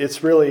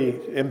 it's really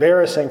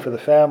embarrassing for the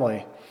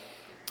family.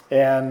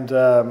 And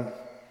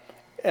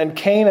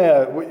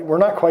Cana, we're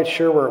not quite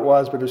sure where it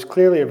was, but it was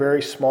clearly a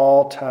very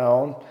small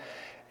town,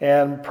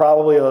 and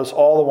probably it was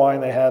all the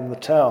wine they had in the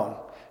town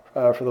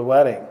for the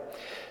wedding.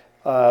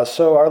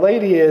 So Our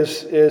Lady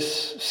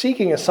is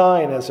seeking a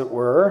sign, as it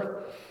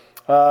were,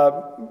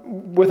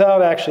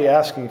 without actually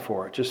asking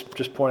for it,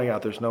 just pointing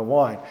out there's no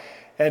wine.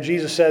 And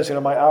Jesus says,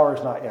 my hour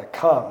has not yet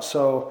come.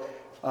 So,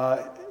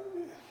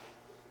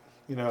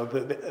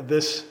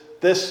 this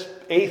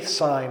 8th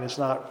sign is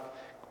not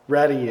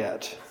ready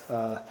yet.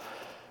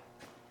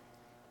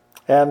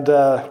 And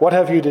what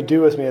have you to do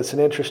with me? It's an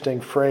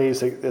interesting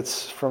phrase.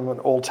 It's from an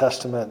Old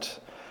Testament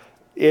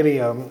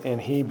idiom in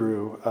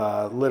Hebrew.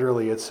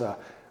 Literally, it's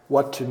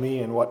what to me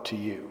and what to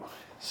you.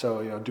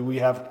 So, do we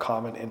have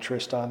common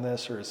interest on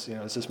this, or is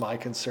this my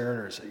concern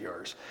or is it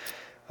yours?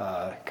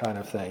 Kind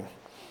of thing.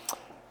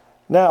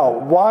 Now,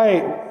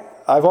 why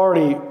I've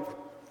already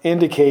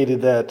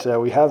indicated that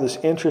we have this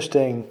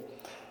interesting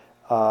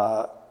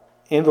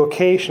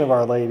invocation of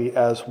Our Lady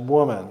as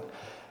woman.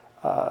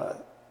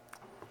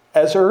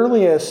 As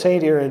early as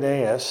St.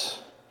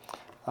 Irenaeus,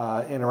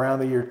 in around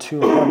the year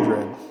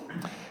 200,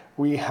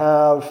 we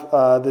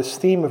have this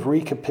theme of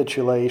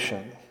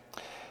recapitulation.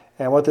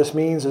 And what this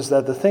means is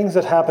that the things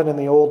that happen in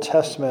the Old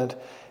Testament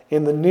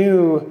in the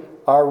New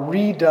are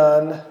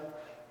redone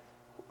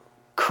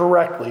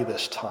correctly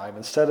this time,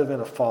 instead of in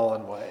a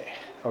fallen way.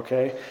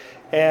 Okay?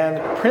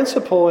 And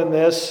principal in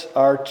this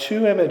are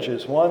 2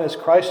 images. One is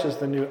Christ as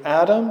the new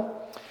Adam,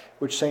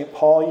 which St.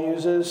 Paul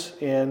uses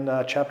in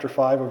chapter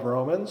 5 of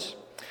Romans.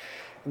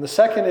 And the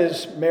second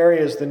is Mary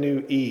as the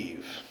new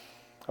Eve.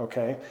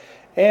 Okay?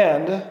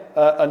 And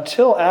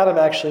until Adam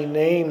actually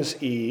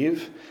names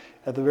Eve,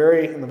 in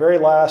the very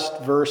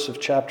last verse of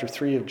chapter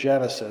 3 of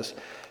Genesis,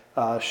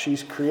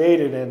 she's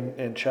created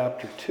in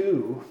chapter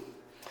 2.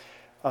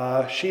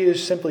 She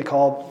is simply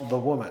called the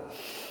woman.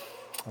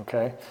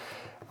 Okay?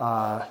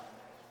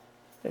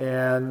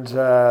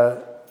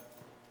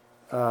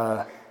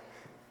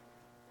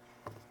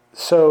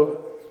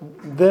 So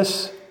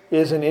this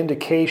is an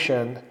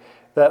indication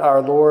that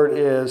our Lord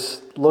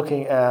is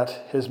looking at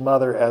his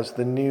mother as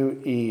the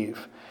new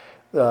Eve,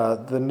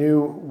 the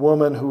new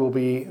woman who will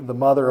be the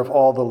mother of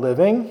all the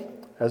living,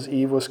 as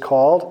Eve was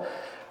called,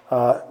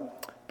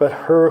 but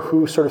her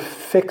who sort of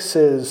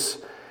fixes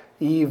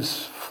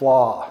Eve's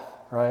flaw,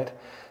 right?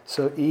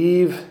 So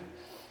Eve,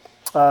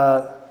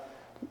 I'm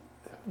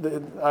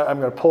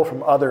going to pull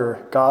from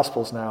other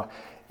Gospels now.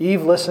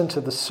 Eve listened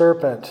to the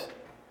serpent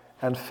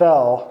and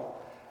fell.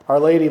 Our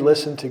Lady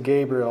listened to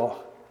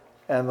Gabriel,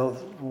 and the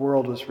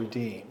world was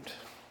redeemed.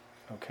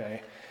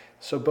 Okay?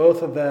 So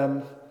both of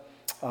them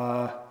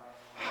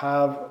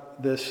have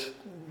this,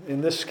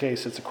 in this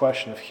case, it's a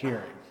question of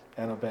hearing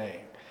and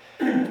obeying.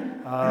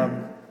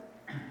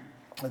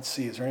 Let's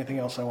see, is there anything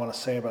else I want to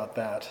say about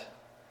that?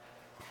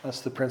 That's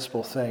the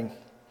principal thing.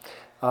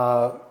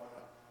 Our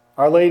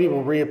Lady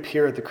will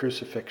reappear at the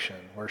crucifixion,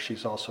 where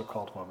she's also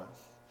called woman.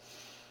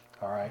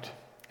 All right?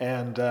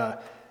 And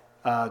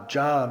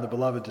John, the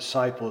beloved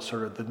disciple, is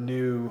sort of the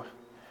new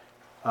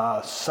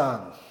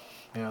son,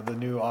 the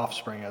new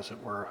offspring, as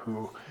it were,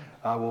 who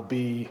will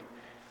be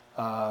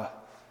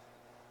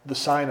the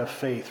sign of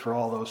faith for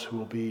all those who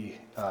will be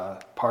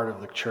part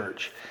of the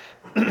church.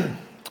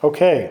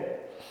 Okay.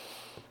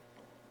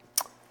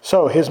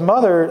 So his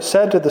mother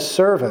said to the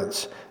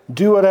servants,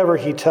 "Do whatever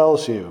he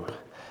tells you."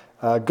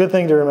 Good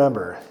thing to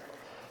remember.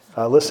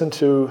 Listen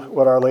to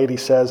what Our Lady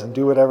says and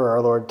do whatever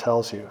our Lord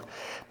tells you.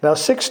 Now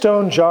 6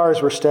 stone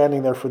jars were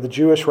standing there for the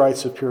Jewish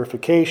rites of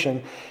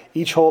purification,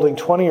 each holding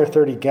 20 or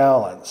 30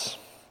 gallons.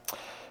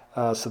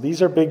 So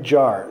these are big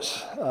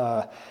jars.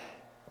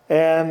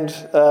 And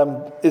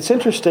it's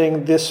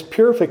interesting, this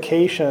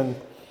purification,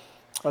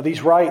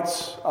 these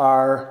rites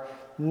are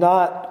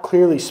not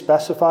clearly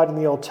specified in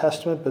the Old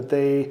Testament, but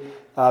they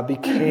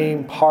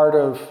became part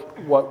of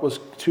what was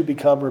to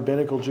become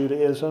rabbinical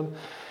Judaism.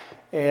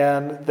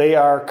 And they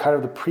are kind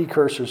of the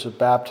precursors of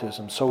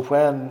baptism. So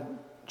when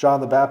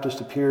John the Baptist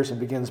appears and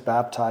begins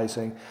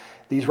baptizing,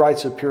 these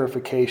rites of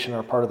purification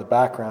are part of the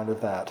background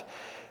of that.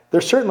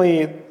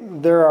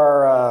 There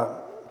are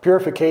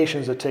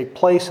purifications that take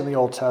place in the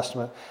Old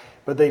Testament,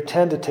 but they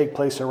tend to take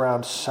place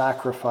around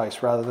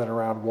sacrifice rather than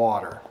around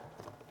water.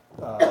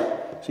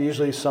 So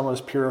usually someone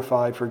is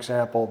purified, for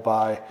example,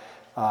 by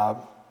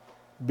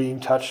being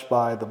touched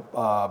by the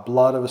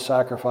blood of a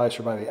sacrifice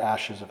or by the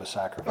ashes of a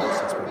sacrifice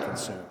that's been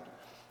consumed.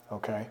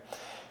 Okay?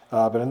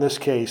 But in this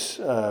case,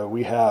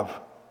 we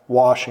have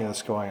washing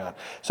that's going on.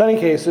 So in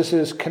any case, this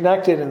is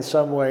connected in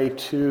some way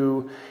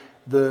to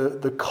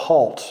the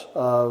cult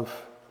of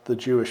the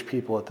Jewish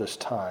people at this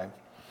time.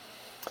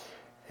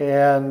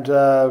 And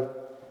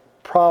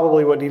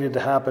probably what needed to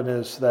happen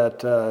is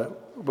that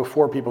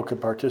before people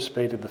could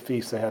participate in the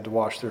feast, they had to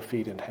wash their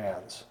feet and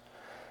hands.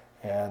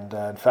 And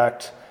in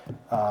fact,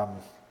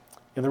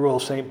 in the rule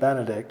of St.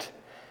 Benedict,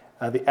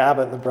 the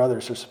abbot and the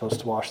brothers are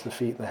supposed to wash the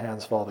feet and the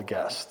hands of all the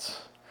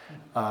guests.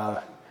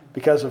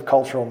 Because of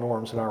cultural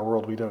norms in our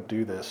world, we don't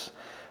do this.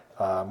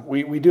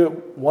 We do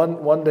it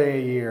one day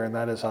a year, and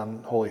that is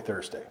on Holy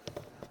Thursday.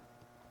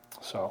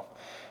 So,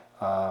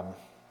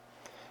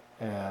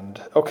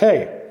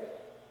 okay.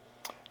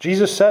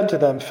 Jesus said to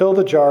them, "Fill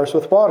the jars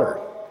with water."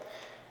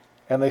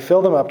 And they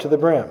filled them up to the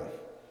brim.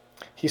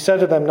 He said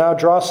to them, "Now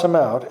draw some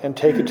out and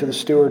take it to the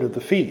steward of the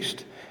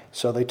feast."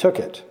 So they took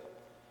it.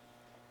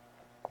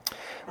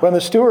 When the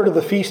steward of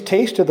the feast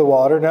tasted the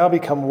water, now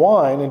become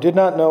wine, and did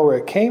not know where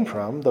it came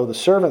from, though the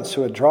servants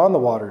who had drawn the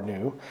water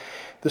knew,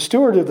 the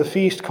steward of the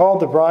feast called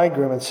the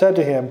bridegroom and said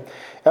to him,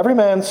 "Every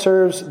man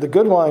serves the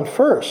good wine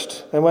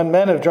first, and when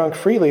men have drunk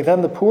freely,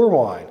 then the poor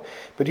wine.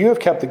 But you have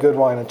kept the good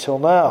wine until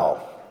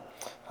now."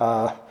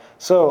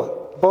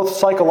 So, both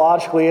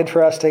psychologically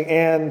interesting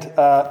and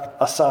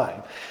a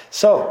sign.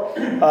 So,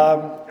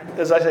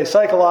 as I say,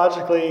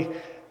 psychologically,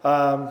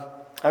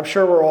 I'm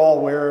sure we're all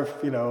aware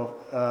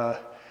of,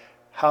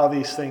 how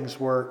these things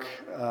work.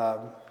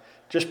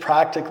 Just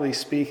practically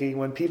speaking,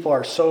 when people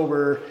are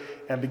sober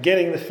and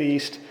beginning the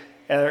feast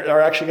and are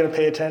actually going to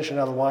pay attention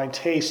to how the wine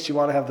tastes, you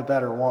want to have the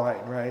better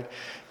wine, right?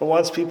 But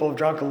once people have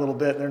drunk a little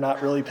bit and they're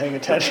not really paying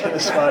attention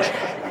as much,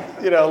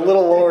 a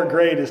little lower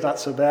grade is not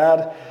so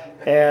bad.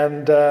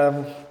 And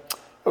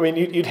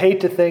you'd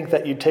hate to think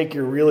that you'd take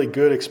your really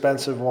good,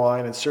 expensive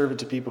wine and serve it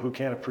to people who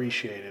can't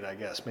appreciate it, I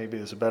guess. Maybe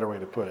there's a better way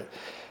to put it.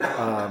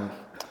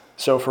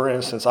 So, for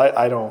instance,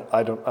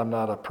 I'm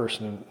not a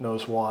person who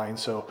knows wine.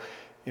 So,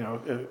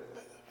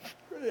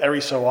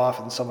 every so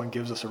often someone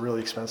gives us a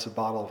really expensive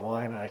bottle of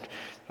wine, and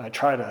I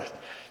try to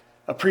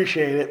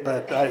appreciate it,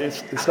 but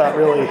it's not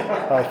really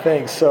my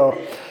thing. So,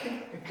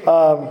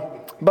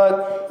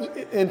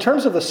 but in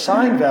terms of the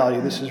sign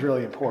value, this is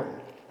really important.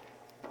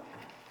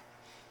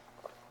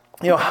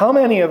 How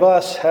many of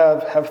us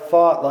have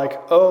thought like,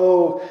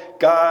 oh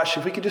gosh,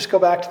 if we could just go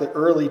back to the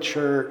early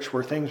church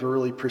where things were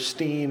really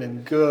pristine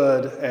and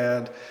good,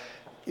 and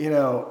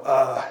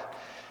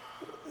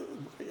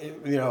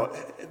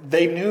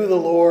they knew the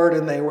Lord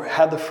and they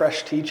had the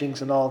fresh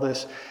teachings and all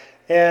this,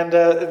 and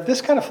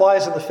this kind of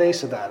flies in the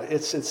face of that.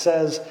 It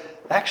says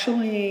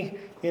actually,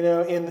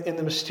 in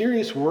the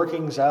mysterious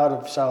workings out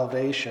of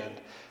salvation,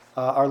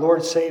 our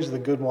Lord saves the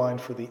good wine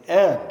for the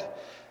end.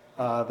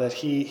 That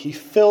he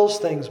fills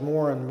things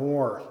more and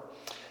more.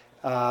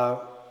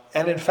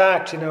 And in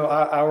fact,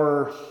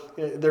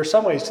 there's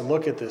some ways to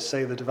look at this,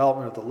 say the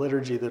development of the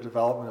liturgy, the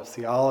development of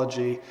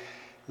theology,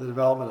 the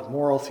development of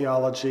moral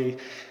theology,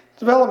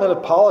 development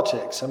of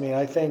politics.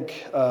 I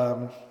think,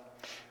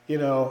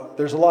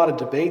 there's a lot of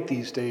debate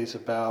these days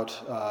about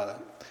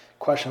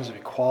questions of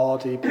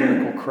equality,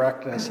 political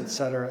correctness, et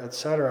cetera, et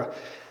cetera.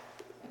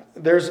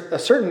 There's a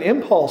certain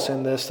impulse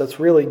in this that's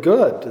really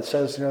good. It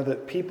says,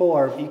 that people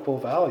are of equal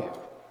value.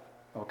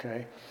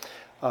 Okay?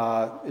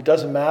 It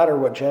doesn't matter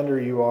what gender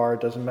you are.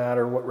 It doesn't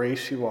matter what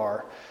race you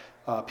are.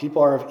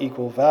 People are of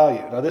equal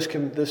value. Now, this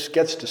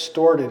gets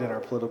distorted in our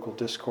political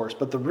discourse,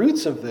 but the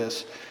roots of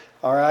this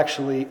are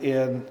actually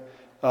in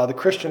the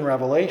Christian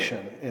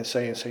revelation. In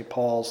St.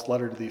 Paul's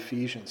letter to the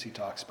Ephesians, he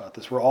talks about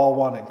this. We're all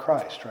one in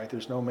Christ, right?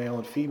 There's no male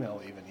and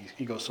female even,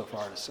 he goes so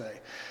far to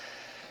say.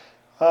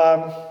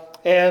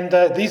 And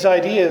these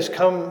ideas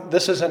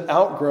this is an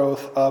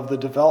outgrowth of the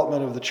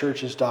development of the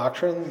church's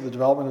doctrine, the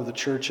development of the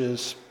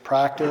church's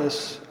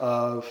practice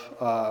of,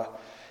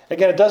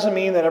 again, it doesn't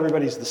mean that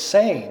everybody's the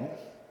same,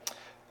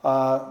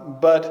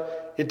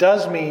 but it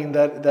does mean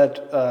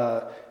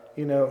that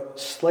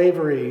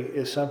slavery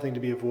is something to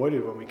be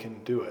avoided when we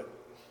can do it,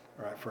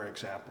 right, for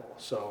example.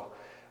 So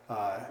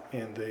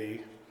in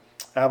the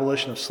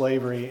abolition of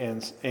slavery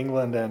in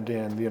England and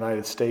in the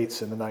United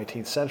States in the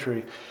 19th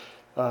century,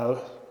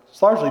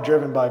 it's largely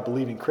driven by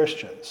believing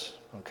Christians.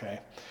 Okay,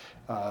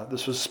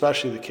 this was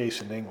especially the case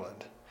in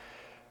England,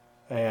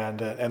 and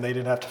they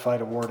didn't have to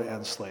fight a war to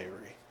end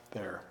slavery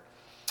there.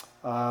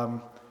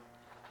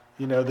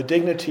 The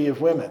dignity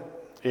of women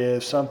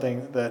is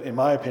something that, in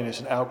my opinion,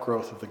 is an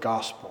outgrowth of the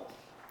gospel.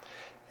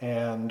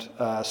 And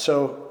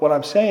so, what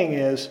I'm saying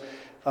is,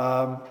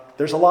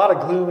 there's a lot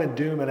of gloom and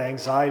doom and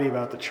anxiety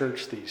about the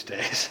church these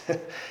days,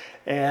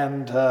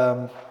 and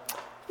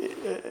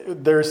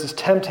there's this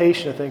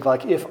temptation to think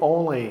like, if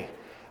only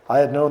I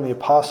had known the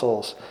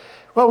apostles.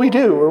 Well, we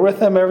do. We're with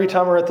them every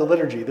time we're at the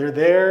liturgy. They're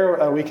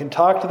there. We can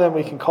talk to them.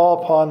 We can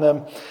call upon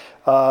them.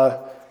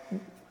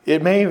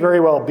 It may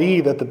very well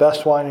be that the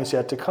best wine is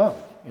yet to come,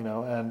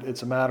 and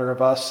it's a matter of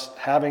us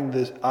having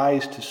the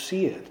eyes to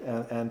see it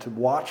and to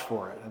watch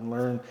for it and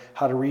learn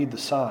how to read the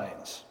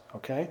signs,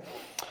 okay?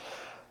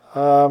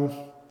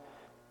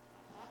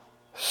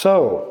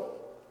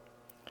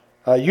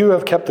 You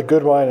have kept the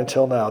good wine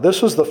until now.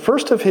 This was the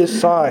first of his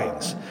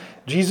signs.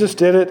 Jesus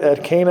did it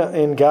at Cana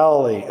in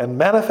Galilee and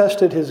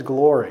manifested his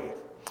glory.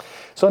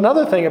 So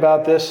another thing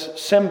about this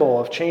symbol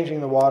of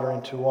changing the water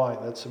into wine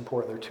that's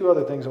important. There are two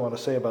other things I want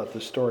to say about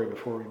this story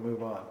before we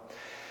move on.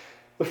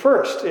 The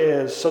first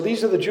is, so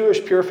these are the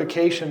Jewish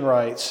purification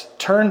rites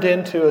turned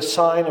into a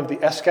sign of the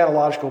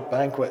eschatological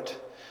banquet.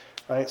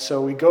 Right? So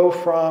we go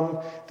from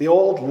the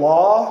old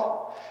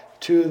law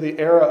to the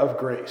era of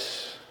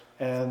grace.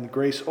 And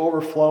grace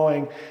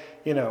overflowing,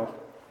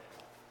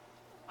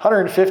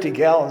 150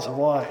 gallons of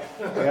wine.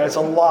 Yeah, it's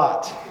a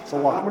lot. It's a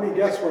lot. How many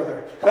guests were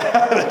there?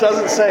 It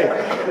doesn't say.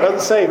 It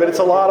doesn't say, but it's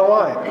a lot of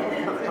wine.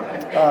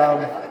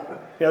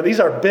 These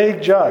are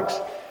big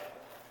jugs.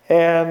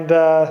 And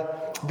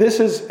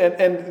this is,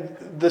 and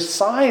the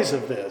size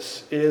of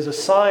this is a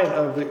sign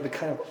of the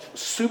kind of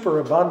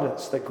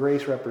superabundance that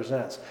grace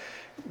represents.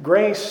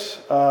 Grace,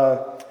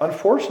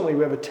 unfortunately,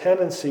 we have a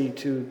tendency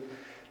to,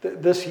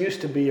 this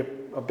used to be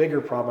a bigure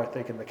problem, I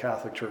think, in the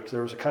Catholic Church.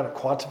 There was a kind of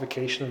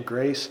quantification of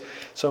grace.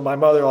 So my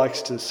mother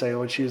likes to say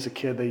when she was a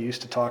kid, they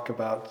used to talk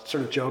about,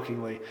 sort of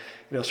jokingly,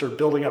 sort of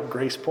building up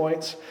grace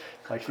points.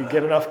 Like if you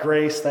get enough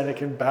grace, then it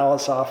can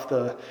balance off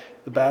the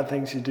bad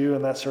things you do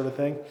and that sort of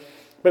thing.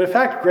 But in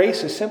fact,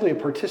 grace is simply a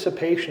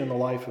participation in the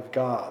life of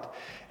God.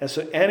 And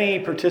so any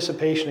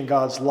participation in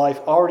God's life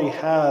already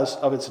has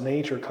of its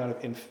nature kind of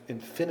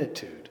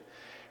infinitude.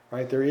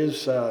 Right? There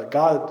is,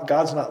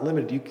 God's not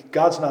limited. You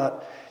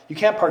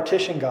can't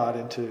partition God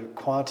into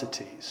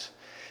quantities.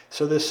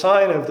 So this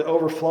sign of the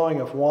overflowing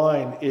of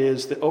wine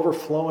is the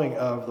overflowing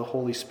of the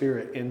Holy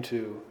Spirit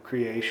into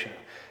creation,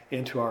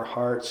 into our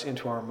hearts,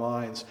 into our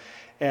minds,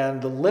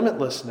 and the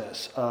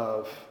limitlessness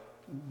of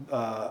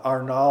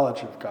our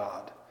knowledge of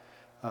God.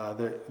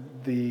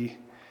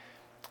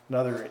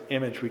 Another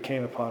image we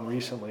came upon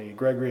recently,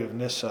 Gregory of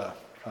Nyssa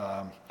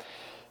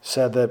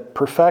said that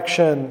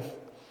perfection,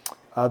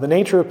 the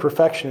nature of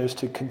perfection is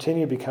to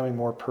continue becoming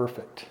more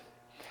perfect.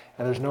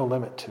 And there's no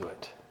limit to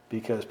it,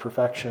 because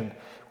perfection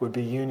would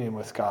be union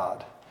with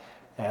God.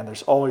 And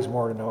there's always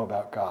more to know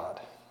about God.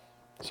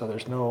 So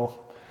there's no,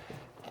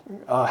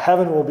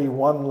 heaven will be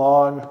one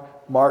long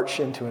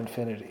march into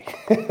infinity.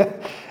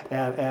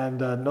 and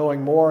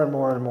knowing more and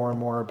more and more and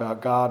more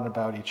about God and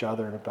about each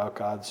other and about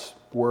God's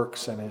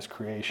works and his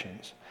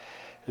creations,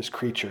 his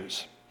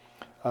creatures.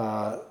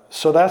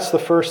 So that's the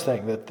first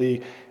thing, that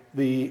the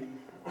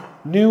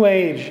new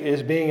age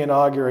is being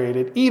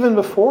inaugurated even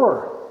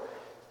before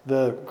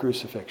the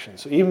crucifixion.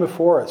 So even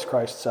before it's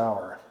Christ's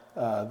hour,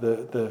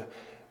 the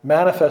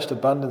manifest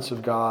abundance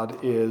of God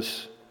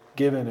is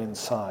given in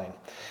sign.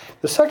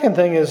 The second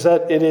thing is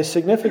that it is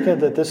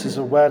significant that this is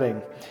a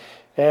wedding.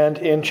 And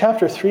in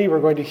chapter 3, we're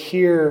going to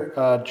hear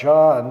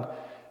John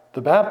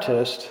the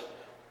Baptist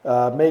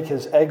make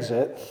his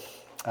exit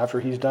after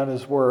he's done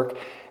his work.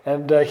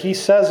 And he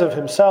says of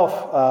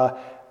himself,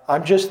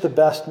 I'm just the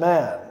best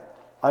man.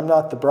 I'm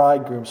not the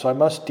bridegroom, so I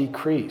must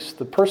decrease.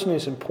 The person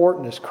who's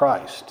important is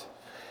Christ.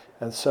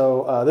 And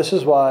so this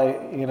is why,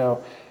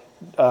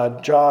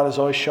 John is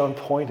always shown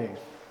pointing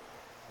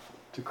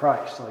to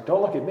Christ. Like,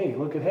 don't look at me,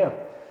 look at him.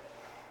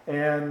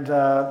 And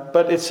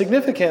but it's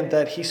significant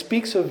that he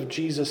speaks of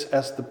Jesus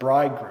as the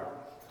bridegroom.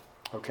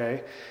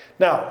 Okay?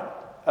 Now,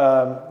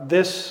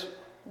 this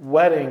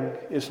wedding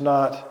is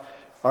not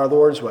our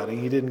Lord's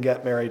wedding. He didn't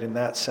get married in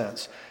that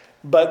sense.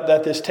 But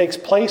that this takes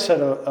place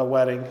at a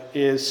wedding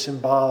is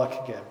symbolic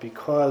again,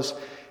 because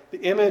the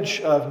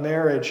image of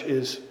marriage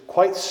is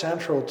quite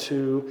central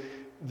to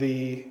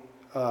the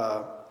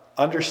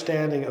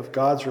understanding of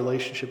God's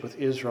relationship with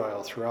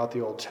Israel throughout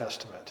the Old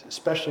Testament,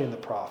 especially in the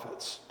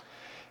prophets.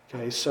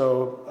 Okay,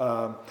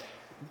 so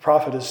the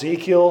prophet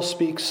Ezekiel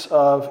speaks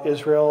of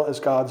Israel as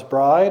God's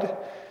bride.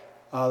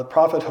 The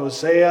prophet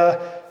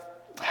Hosea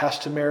has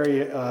to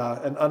marry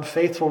an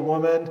unfaithful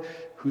woman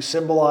who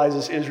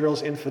symbolizes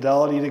Israel's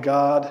infidelity to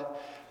God.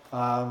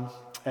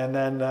 And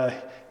then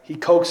he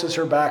coaxes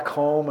her back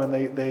home and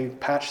they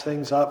patch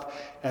things up.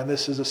 And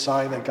this is a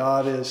sign that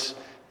God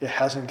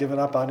hasn't given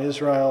up on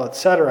Israel,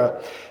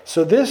 etc.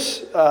 So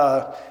this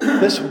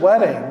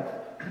wedding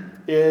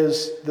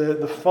is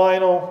the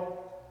final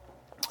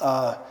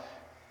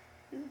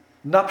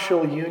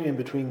nuptial union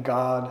between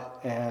God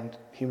and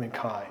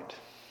humankind.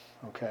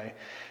 Okay,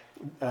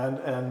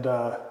 and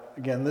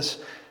again,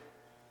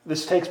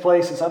 this takes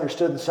place. It's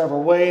understood in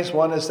several ways.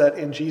 One is that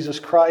in Jesus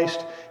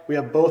Christ we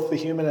have both the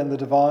human and the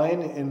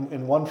divine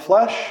in one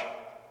flesh,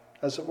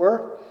 as it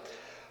were.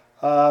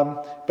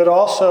 But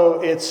also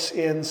it's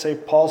in, say,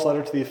 Paul's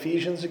letter to the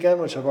Ephesians again,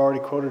 which I've already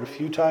quoted a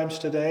few times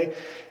today,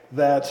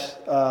 that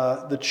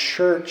the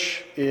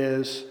church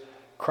is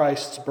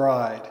Christ's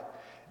bride.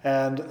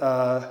 And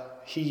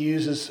he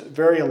uses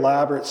very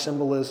elaborate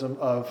symbolism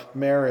of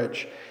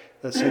marriage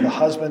that say the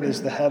husband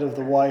is the head of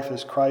the wife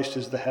as Christ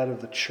is the head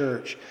of the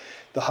church.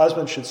 The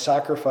husband should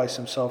sacrifice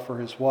himself for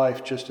his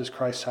wife just as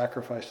Christ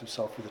sacrificed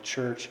himself for the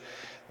church.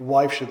 The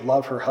wife should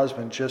love her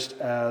husband just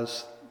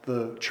as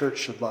the church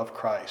should love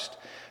Christ.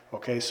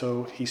 Okay,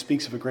 so he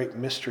speaks of a great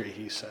mystery,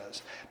 he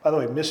says. By the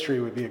way,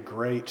 mystery would be a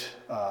great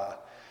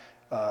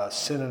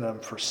synonym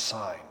for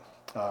sign,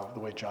 the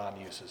way John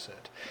uses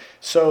it.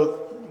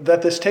 So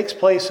that this takes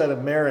place at a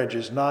marriage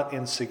is not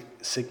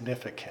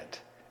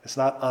insignificant. It's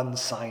not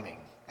unsigning,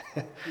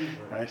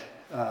 right?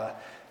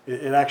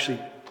 It actually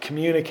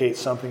communicates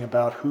something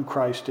about who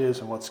Christ is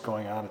and what's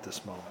going on at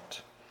this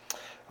moment.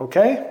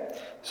 Okay?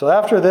 So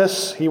after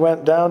this, he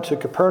went down to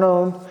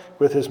Capernaum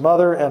with his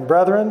mother and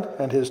brethren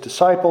and his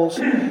disciples,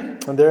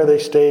 and there they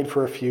stayed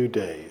for a few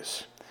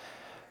days.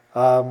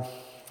 I'm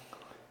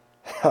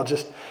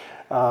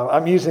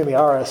using the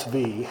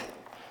RSV,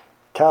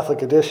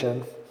 Catholic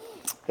edition,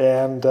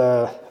 and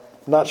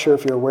not sure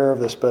if you're aware of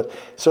this, but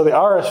so the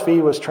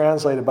RSV was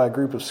translated by a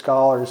group of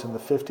scholars in the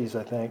 50s,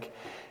 I think,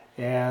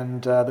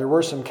 and there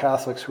were some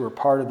Catholics who were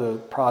part of the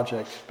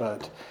project,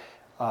 but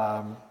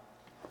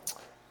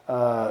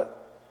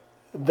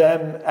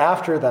then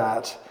after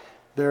that,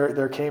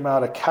 there came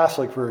out a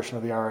Catholic version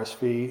of the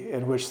RSV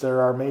in which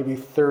there are maybe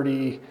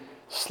 30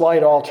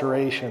 slight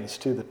alterations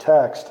to the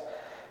text.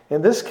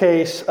 In this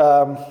case,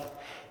 the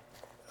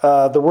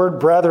word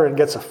brethren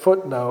gets a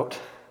footnote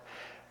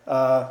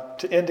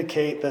to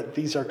indicate that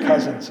these are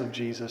cousins of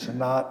Jesus and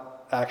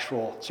not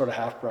actual sort of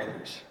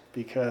half-brothers,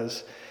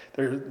 because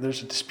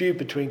there's a dispute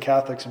between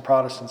Catholics and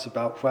Protestants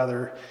about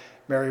whether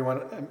Mary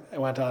went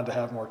on to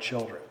have more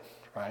children,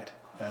 right?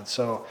 And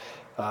so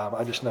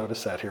I just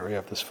noticed that here we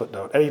have this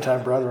footnote.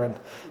 Anytime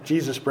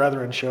Jesus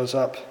brethren shows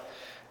up,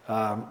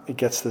 it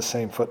gets the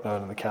same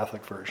footnote in the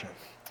Catholic version.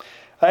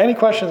 Any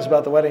questions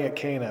about the wedding at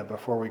Cana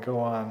before we go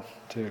on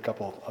to a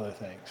couple other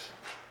things?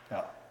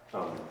 Yeah.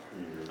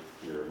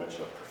 Your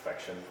mention of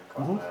perfection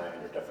caught my eye,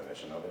 and your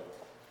definition of it.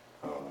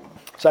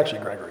 It's actually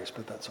Gregory's,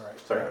 but that's all right.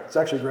 Sorry? It's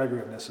actually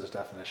Gregory of Nyssa's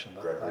definition.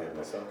 Gregory of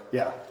Nyssa?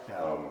 Yeah.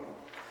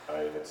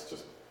 It's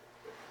just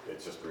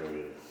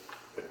really,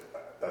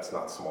 that's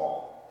not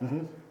small.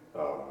 Mm-hmm.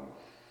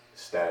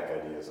 Static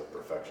ideas of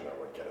perfection are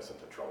what get us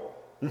into trouble.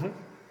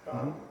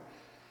 Mm-hmm.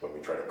 When we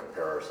try to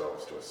compare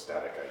ourselves to a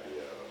static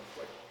idea of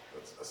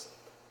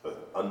an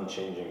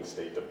unchanging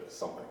state of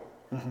something,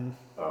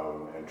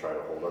 and try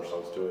to hold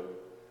ourselves to it,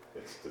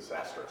 it's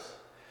disastrous.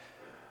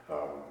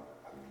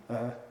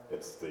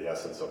 It's the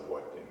essence of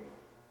what in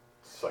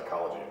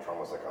psychology and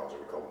trauma psychology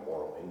we call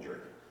moral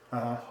injury.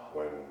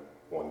 When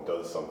one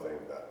does something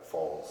that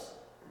falls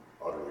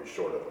utterly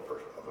short of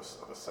a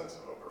sense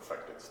of a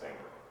perfected standard.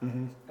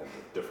 And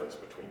the difference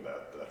between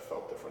that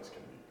felt difference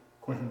can be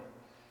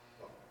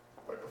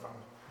quite profound.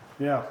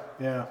 Yeah.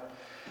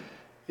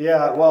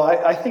 Well,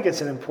 I think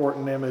it's an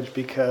important image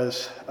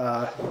because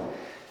to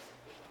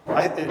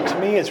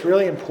me it's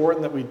really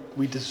important that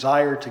we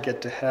desire to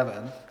get to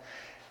heaven,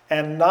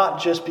 and not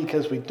just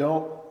because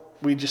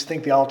we just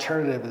think the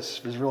alternative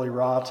is really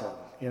rotten,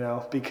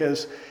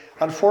 because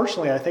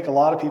unfortunately I think a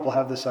lot of people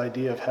have this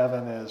idea of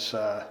heaven as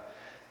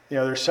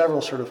there's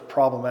several sort of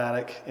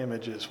problematic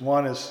images.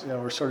 One is,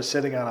 we're sort of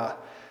sitting on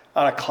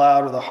a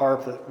cloud with a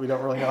harp that we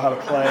don't really know how to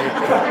play,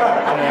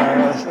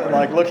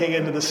 like looking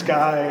into the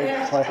sky,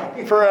 it's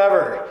like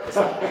forever. It's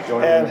like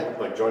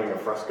joining a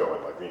fresco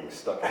and like being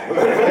stuck.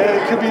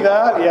 It could be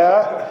that,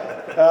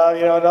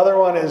 yeah. Another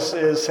one is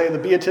say the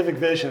beatific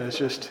vision is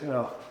just,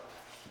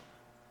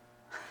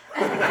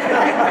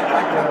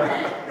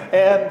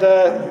 And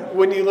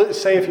when you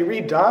say, if you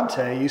read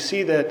Dante, you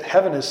see that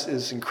heaven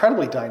is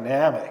incredibly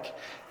dynamic.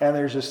 And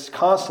there's this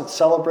constant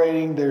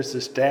celebrating. There's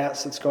this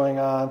dance that's going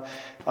on.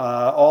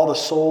 All the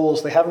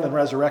souls, they haven't been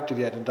resurrected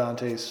yet in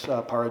Dante's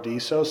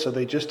Paradiso, so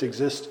they just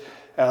exist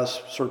as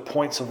sort of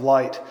points of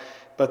light.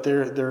 But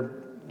they're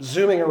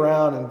zooming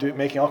around and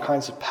making all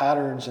kinds of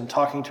patterns and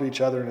talking to each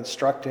other and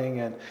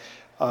instructing and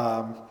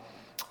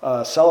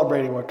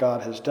celebrating what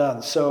God has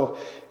done. So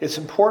it's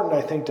important,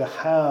 I think, to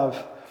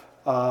have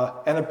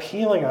an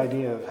appealing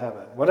idea of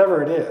heaven,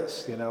 whatever it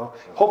is.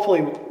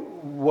 Hopefully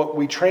what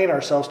we train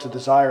ourselves to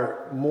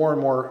desire more and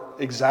more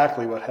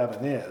exactly what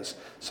heaven is,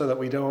 so that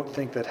we don't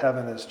think that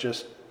heaven is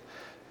just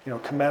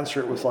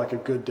commensurate with like a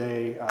good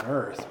day on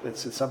earth.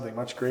 It's something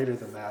much greater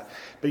than that.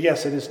 But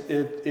yes, it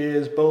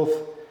is both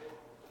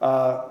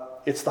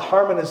it's the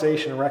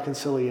harmonization and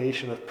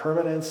reconciliation of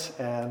permanence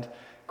and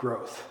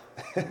growth.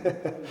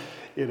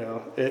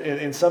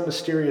 In some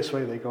mysterious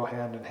way they go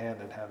hand in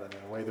hand in heaven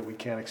in a way that we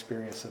can't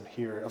experience them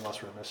here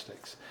unless we're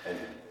mystics. And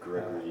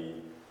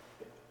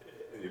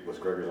it was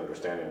Gregory's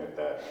understanding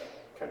that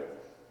kind of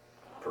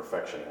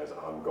perfection as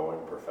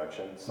ongoing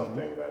perfection,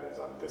 something that is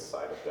on this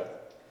side of death?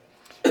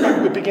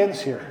 It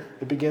begins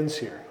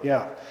here.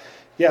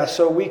 Yeah,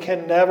 so we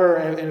can never,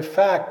 in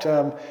fact,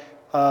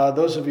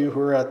 those of you who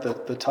were at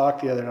the talk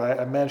the other night,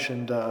 I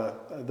mentioned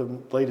the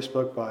latest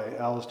book by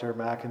Alistair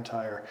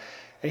MacIntyre,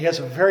 and he has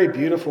a very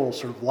beautiful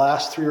sort of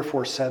last 3 or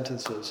 4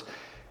 sentences,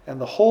 and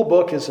the whole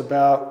book is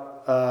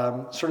about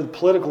sort of the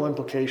political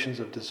implications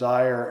of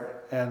desire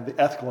and the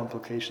ethical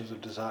implications of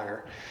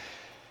desire.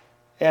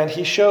 And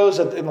he shows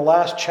that in the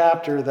last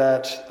chapter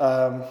that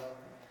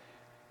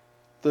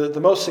the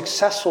most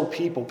successful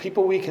people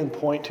we can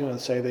point to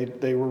and say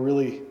they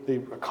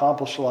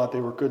accomplished a lot, they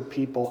were good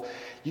people,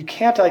 you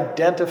can't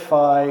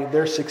identify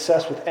their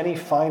success with any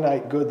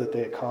finite good that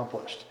they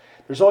accomplished.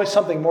 There's always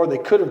something more they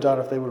could have done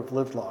if they would have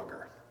lived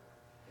longer.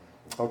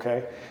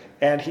 Okay?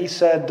 And he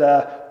said,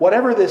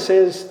 whatever this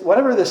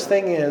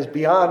thing is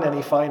beyond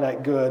any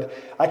finite good,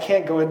 I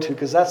can't go into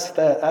because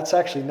that's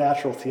actually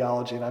natural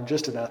theology, and I'm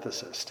just an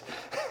ethicist.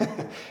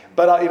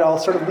 But I'll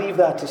sort of leave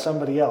that to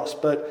somebody else.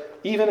 But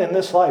even in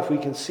this life, we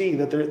can see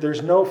that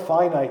there's no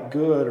finite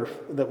good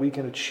that we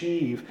can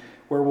achieve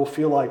where we'll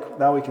feel like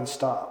now we can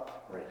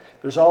stop. Right.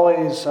 There's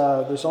always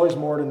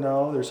more to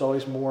know. There's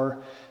always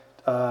more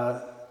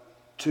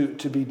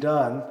to be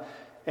done.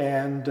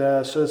 And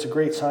so it's a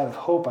great sign of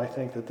hope, I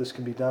think, that this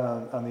can be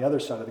done on the other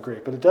side of the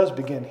grave. But it does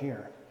begin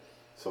here.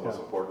 So what's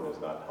important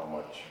is not how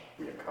much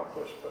we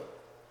accomplish, but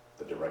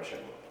the direction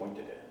we're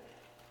pointed in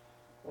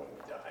when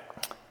we die.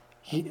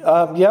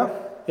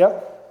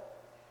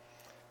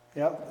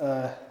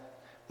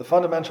 The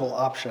fundamental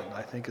option,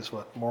 I think, is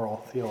what moral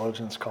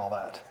theologians call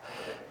that.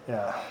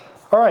 Yeah.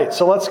 All right,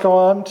 so let's go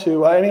on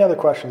to any other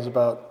questions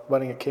about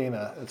wedding at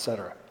Cana,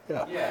 etc.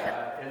 Yeah,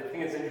 I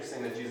think it's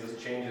interesting that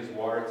Jesus changes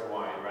water to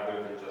wine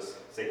rather than just,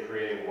 say,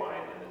 creating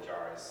wine in the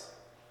jars.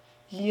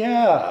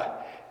 Yeah,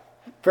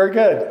 very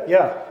good.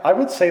 Yeah, I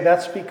would say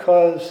that's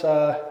because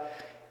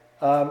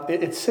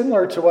it's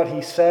similar to what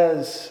he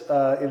says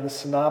in the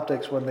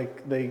Synoptics when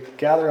they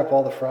gather up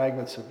all the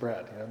fragments of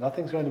bread.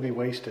 Nothing's going to be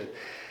wasted.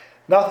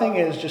 Nothing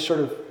is just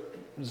sort of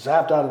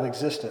zapped out of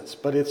existence,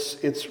 but it's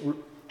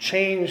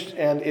changed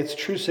and its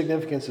true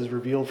significance is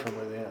revealed from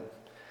within.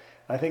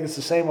 I think it's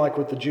the same like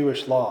with the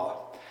Jewish law.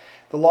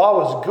 The law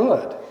was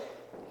good,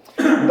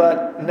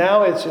 but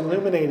now it's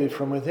illuminated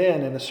from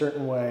within in a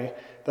certain way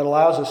that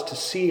allows us to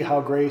see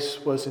how grace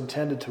was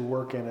intended to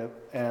work in it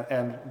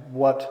and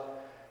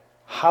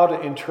how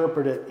to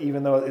interpret it,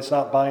 even though it's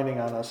not binding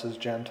on us as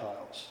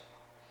Gentiles.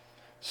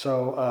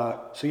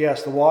 So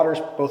yes, the water's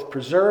both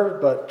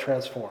preserved but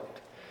transformed.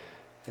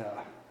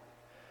 Yeah.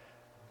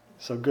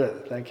 So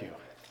good, thank you.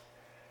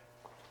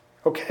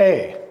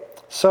 Okay,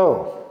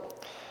 so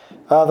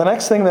the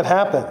next thing that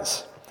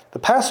happens, the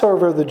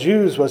Passover of the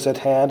Jews was at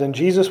hand, and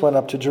Jesus went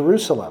up to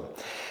Jerusalem.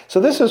 So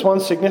this is one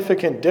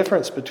significant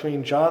difference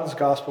between John's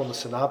Gospel and the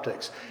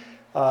Synoptics.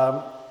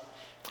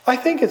 I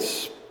think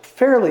it's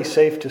fairly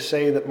safe to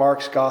say that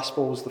Mark's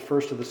Gospel was the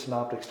first of the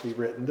Synoptics to be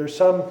written. There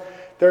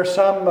are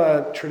some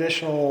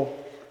traditional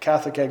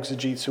Catholic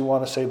exegetes who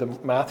want to say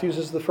that Matthew's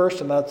is the first,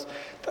 and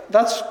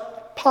that's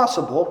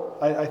possible.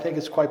 I think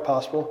it's quite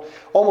possible.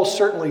 Almost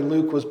certainly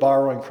Luke was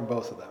borrowing from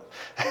both of them.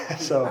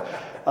 So,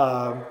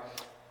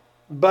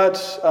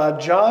 but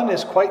John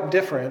is quite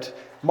different.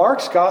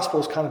 Mark's Gospel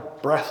is kind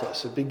of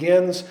breathless. It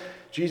begins,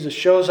 Jesus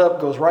shows up,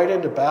 goes right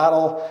into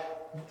battle.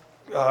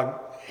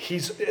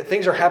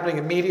 Things are happening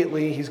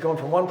immediately. He's going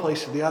from one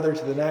place to the other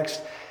to the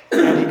next,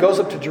 and he goes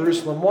up to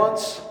Jerusalem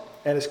once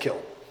and is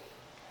killed.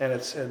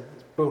 And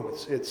boom,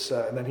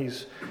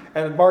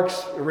 and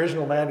Mark's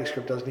original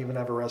manuscript doesn't even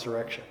have a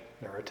resurrection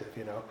narrative.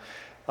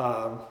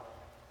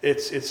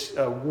 It's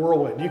a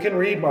whirlwind. You can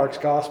read Mark's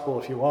Gospel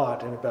if you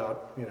want in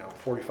about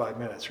 45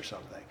 minutes or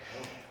something.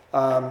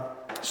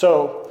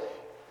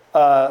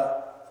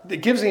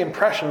 It gives the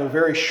impression of a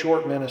very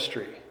short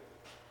ministry,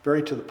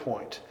 very to the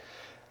point.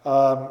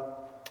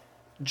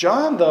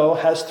 John, though,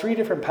 has 3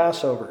 different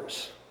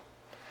Passovers.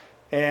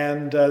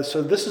 And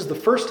so this is the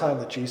first time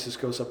that Jesus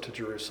goes up to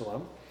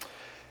Jerusalem.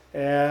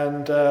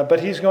 But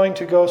he's going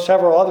to go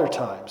several other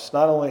times,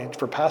 not only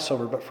for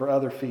Passover, but for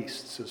other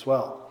feasts as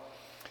well.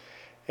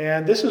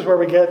 And this is where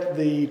we get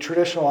the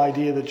traditional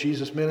idea that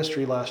Jesus'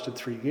 ministry lasted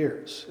 3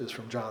 years, is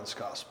from John's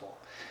Gospel.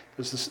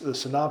 Because the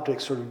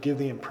Synoptics sort of give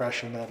the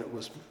impression that it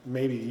was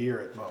maybe a year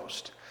at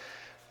most.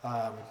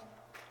 And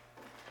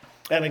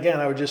again,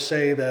 I would just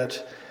say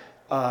that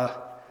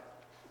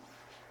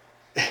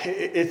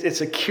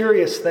it's a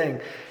curious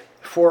thing.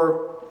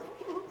 For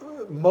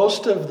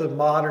most of the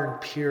modern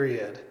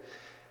period,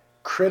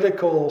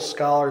 critical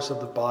scholars of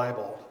the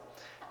Bible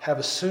have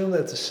assumed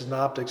that the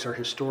Synoptics are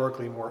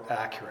historically more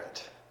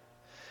accurate.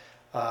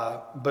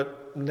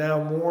 But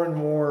now more and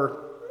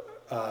more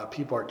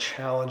people are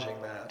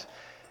challenging that.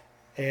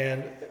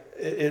 And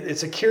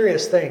it's a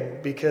curious thing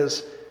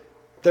because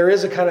there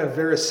is a kind of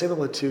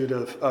verisimilitude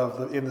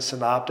in the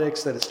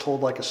Synoptics that it's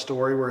told like a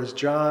story, whereas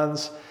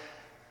John's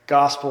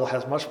Gospel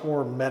has much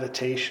more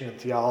meditation and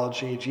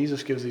theology.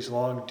 Jesus gives these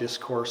long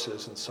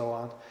discourses and so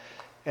on.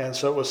 And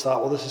so it was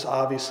thought, well, this is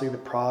obviously the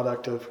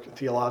product of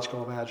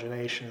theological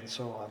imagination and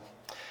so on.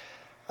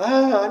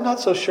 I'm not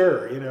so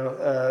sure.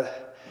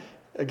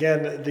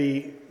 Again,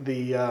 the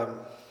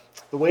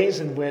ways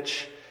in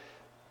which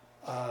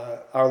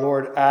our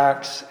Lord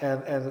acts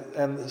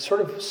and the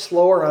sort of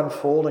slower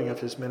unfolding of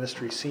his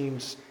ministry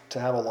seems to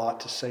have a lot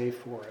to say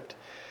for it.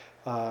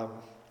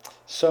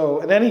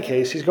 So in any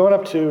case, he's going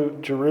up to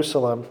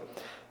Jerusalem,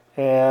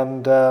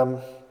 and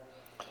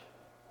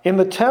in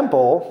the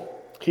temple,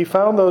 he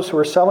found those who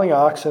were selling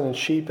oxen and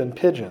sheep and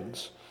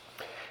pigeons,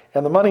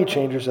 and the money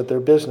changers at their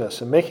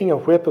business. And making a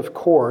whip of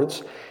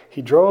cords,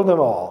 he drove them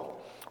all,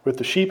 with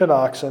the sheep and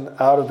oxen,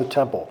 out of the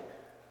temple.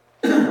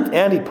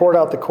 And he poured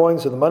out the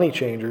coins of the money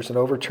changers and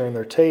overturned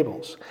their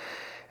tables.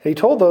 And he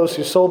told those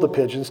who sold the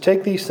pigeons,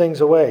 "Take these things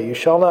away. You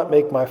shall not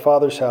make my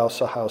Father's house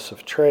a house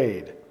of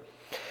trade."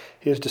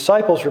 His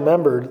disciples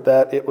remembered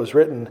that it was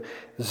written,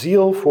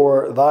 "Zeal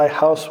for thy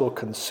house will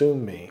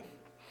consume me."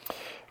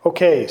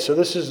 Okay, so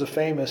this is a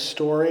famous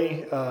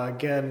story.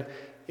 Again,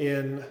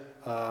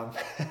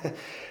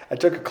 I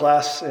took a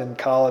class in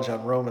college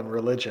on Roman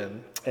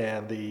religion,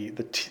 and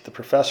the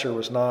professor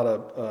was not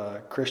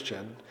a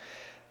Christian,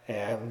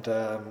 and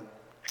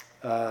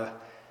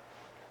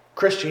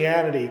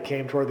Christianity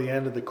came toward the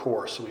end of the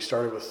course. So we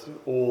started with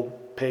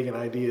old pagan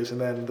ideas, and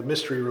then the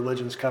mystery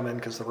religions come in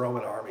because the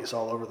Roman army is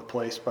all over the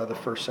place by the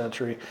first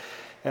century,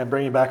 and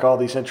bringing back all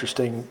these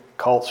interesting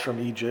cults from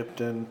Egypt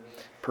and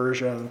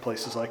Persia and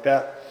places like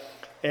that.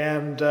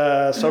 And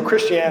so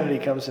Christianity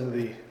comes into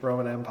the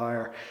Roman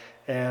Empire,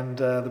 and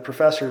the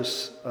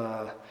professor's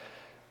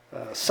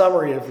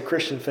summary of the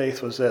Christian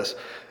faith was this.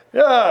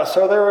 Yeah,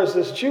 so there was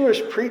this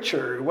Jewish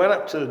preacher who went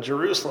up to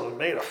Jerusalem and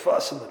made a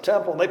fuss in the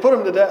temple, and they put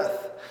him to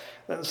death.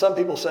 And some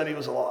people said he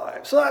was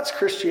alive. So that's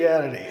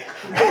Christianity.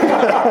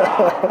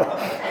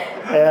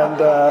 And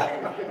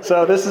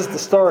so this is the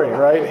story,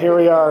 right? Here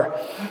we are.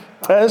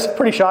 And it's a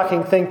pretty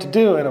shocking thing to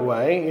do in a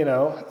way, you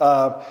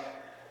know.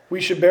 We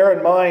should bear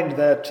in mind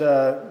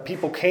that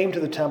people came to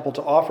the temple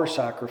to offer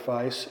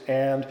sacrifice,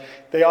 and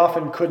they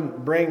often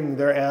couldn't bring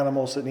their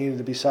animals that needed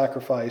to be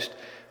sacrificed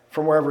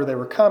from wherever they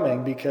were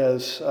coming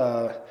because,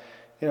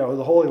 you know,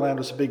 the Holy Land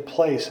was a big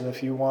place, and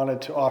if you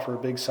wanted to offer a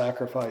big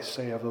sacrifice,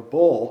 say, of a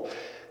bull,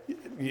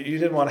 you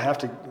didn't want to have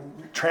to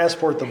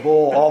transport the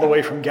bull all the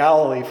way from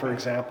Galilee, for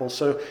example.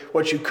 So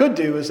what you could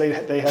do is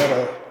they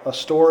had a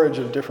storage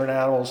of different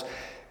animals.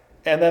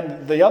 And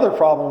then the other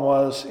problem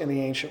was, in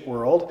the ancient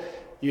world,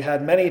 you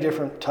had many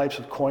different types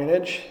of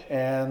coinage,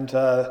 and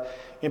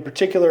in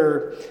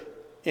particular,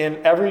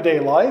 in everyday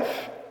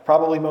life,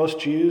 probably most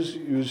Jews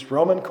used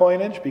Roman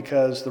coinage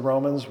because the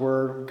Romans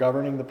were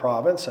governing the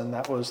province, and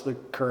that was the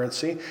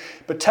currency.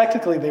 But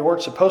technically, they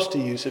weren't supposed to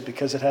use it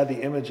because it had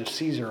the image of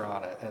Caesar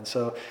on it. And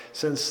so,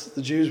 since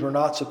the Jews were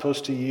not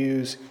supposed to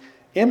use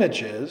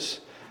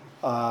images,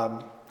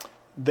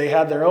 they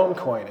had their own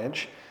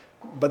coinage,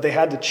 but they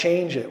had to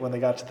change it when they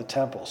got to the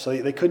temple. So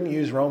they couldn't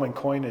use Roman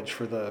coinage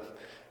for the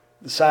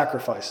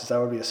sacrifices. That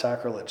would be a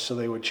sacrilege. So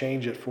they would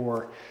change it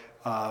for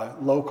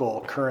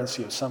local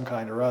currency of some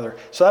kind or other.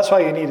 So that's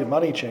why you needed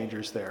money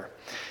changers there.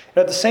 And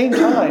at the same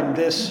time,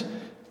 this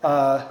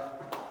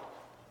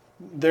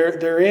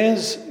there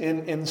is,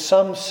 in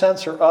some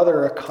sense or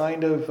other, a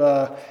kind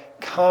of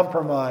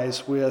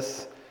compromise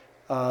with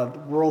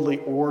worldly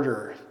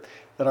order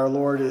that our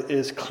Lord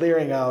is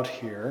clearing out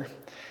here,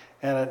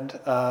 and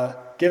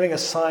giving a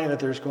sign that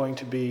there's going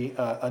to be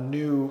a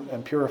new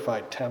and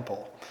purified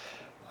temple.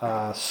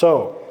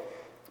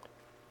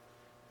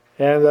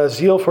 And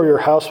zeal for your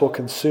house will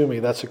consume me.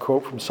 That's a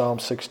quote from Psalm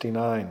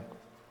 69.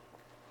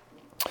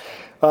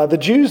 The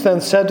Jews then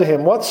said to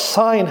him, "What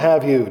sign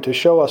have you to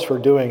show us for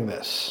doing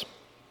this?"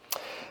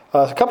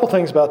 A couple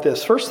things about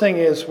this. First thing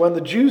is, when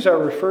the Jews are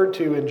referred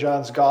to in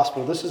John's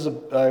Gospel, this is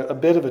a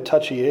bit of a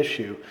touchy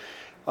issue.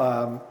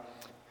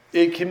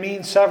 It can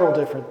mean several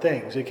different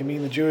things. It can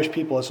mean the Jewish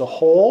people as a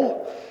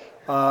whole,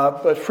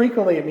 but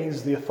frequently it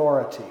means the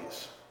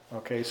authorities.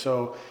 Okay,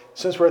 so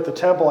since we're at the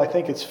temple, I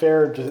think it's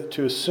fair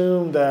to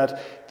assume that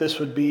this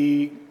would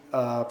be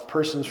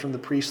persons from the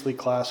priestly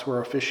class who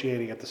are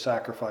officiating at the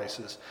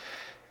sacrifices.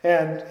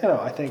 And, you know,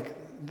 I think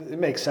it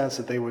makes sense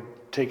that they would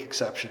take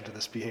exception to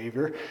this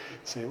behavior.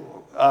 Say,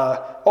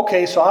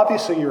 okay, so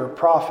obviously you're a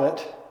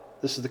prophet.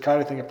 This is the kind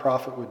of thing a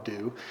prophet would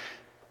do.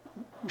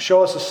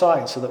 Show us a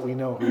sign so that we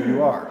know who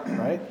you are,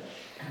 right?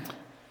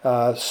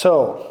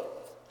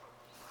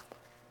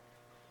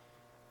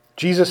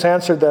 Jesus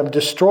answered them,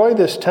 "Destroy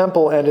this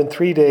temple, and in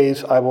 3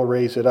 days I will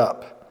raise it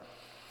up."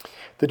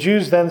 The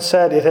Jews then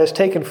said, "It has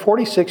taken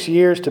 46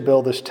 years to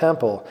build this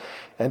temple,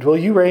 and will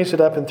you raise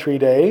it up in 3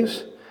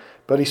 days?"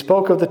 But he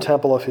spoke of the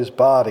temple of his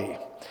body.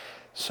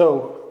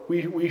 So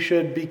we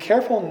should be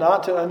careful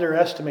not to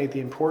underestimate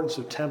the importance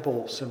of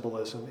temple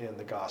symbolism in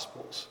the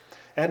Gospels,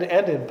 and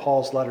in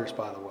Paul's letters,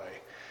 by the way.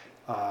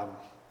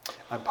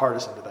 I'm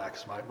partisan to that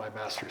because my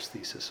master's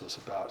thesis was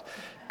about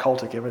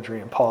cultic imagery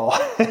in Paul.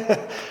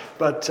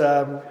 But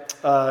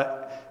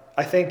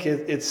I think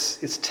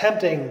it's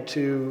tempting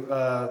to,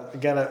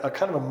 again, a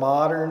kind of a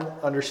modern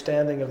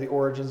understanding of the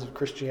origins of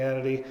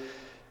Christianity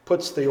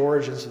puts the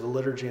origins of the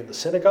liturgy in the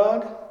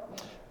synagogue.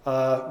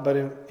 But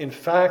in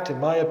fact, in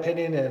my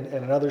opinion, and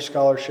in other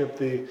scholarship,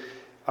 the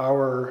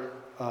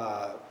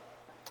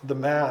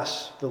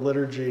Mass, the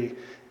liturgy,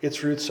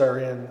 its roots are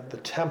in the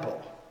temple.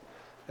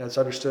 And it's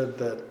understood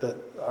that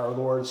our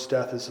Lord's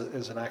death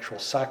is an actual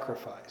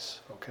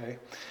sacrifice, okay?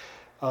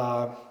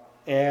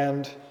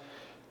 And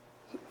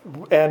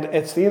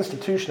it's the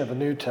institution of a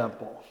new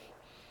temple.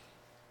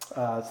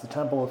 It's the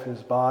temple of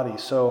his body.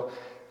 So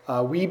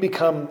we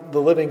become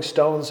the living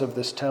stones of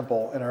this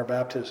temple in our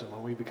baptism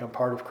when we become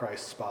part of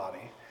Christ's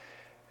body.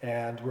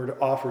 And we're to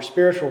offer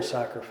spiritual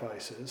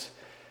sacrifices.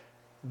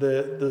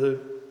 The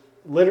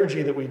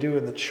liturgy that we do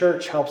in the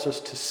church helps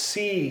us to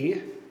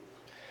see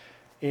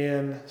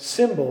in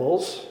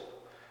symbols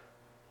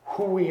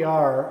who we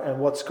are and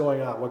what's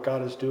going on, what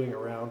God is doing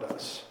around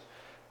us.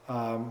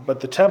 But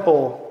the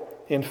temple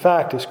in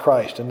fact, is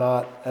Christ and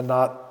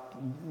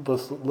not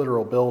this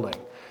literal building.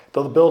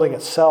 Though the building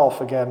itself,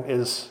 again,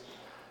 is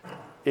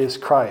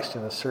Christ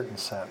in a certain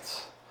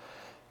sense.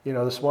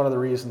 This is one of the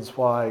reasons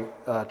why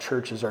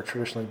churches are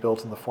traditionally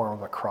built in the form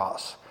of a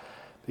cross.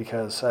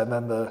 And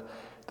then the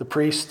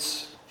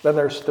priests, then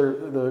there's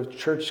the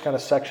church is kind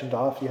of sectioned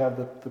off. You have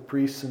the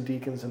priests and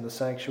deacons in the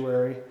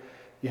sanctuary.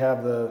 You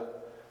have the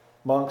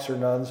monks or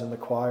nuns in the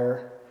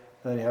choir.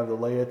 And then you have the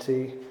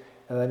laity.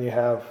 And then you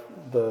have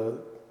the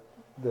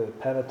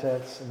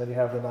penitents. And then you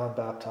have the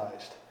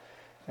non-baptized.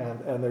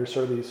 And there's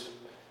sort of these,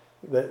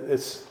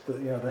 it's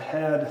the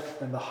head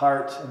and the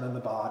heart and then the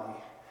body.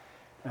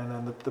 And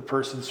then the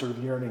person sort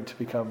of yearning to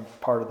become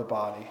part of the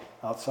body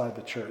outside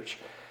the church.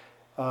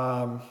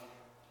 When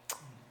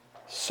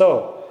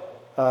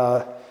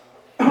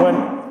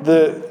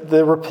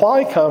the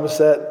reply comes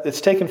that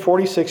it's taken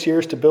 46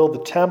 years to build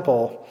the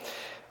temple,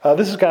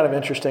 this is kind of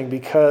interesting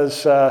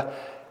because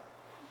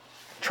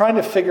trying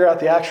to figure out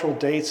the actual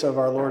dates of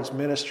our Lord's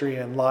ministry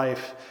and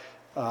life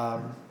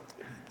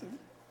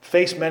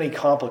faced many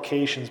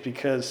complications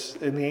because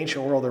in the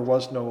ancient world there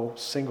was no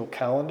single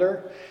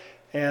calendar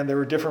and there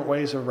were different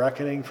ways of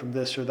reckoning from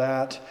this or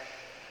that.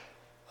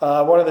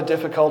 One of the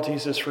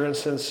difficulties is, for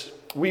instance,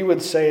 we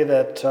would say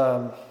that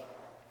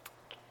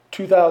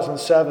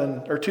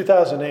 2007 or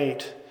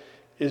 2008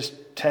 is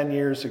 10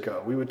 years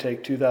ago. We would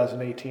take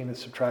 2018 and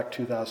subtract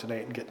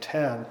 2008 and get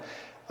 10.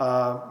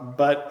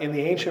 But in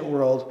the ancient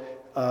world,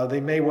 they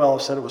may well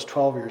have said it was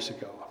 12 years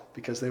ago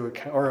because they would,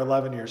 or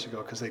 11 years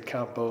ago because they'd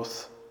count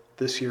both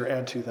this year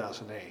and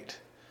 2008.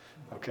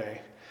 Okay,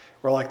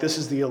 we're like, this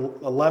is the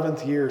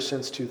 11th year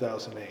since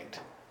 2008.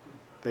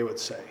 They would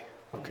say.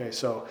 Okay,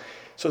 so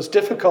it's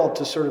difficult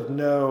to sort of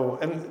know.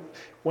 And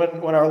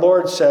when our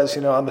Lord says,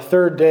 on the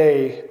third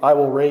day I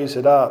will raise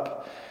it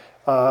up,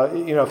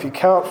 if you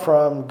count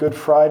from Good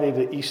Friday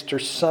to Easter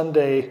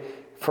Sunday,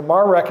 from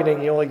our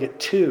reckoning you only get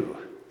 2,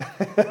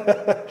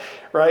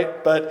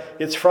 right? But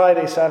it's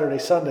Friday, Saturday,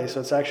 Sunday,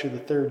 so it's actually the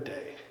third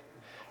day.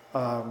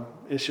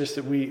 It's just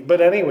that but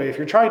anyway, if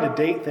you're trying to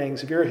date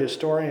things, if you're a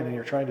historian and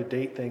you're trying to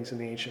date things in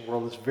the ancient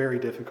world, it's very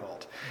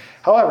difficult.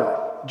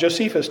 However,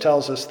 Josephus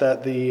tells us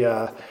that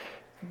the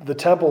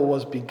temple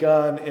was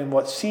begun in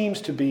what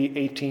seems to be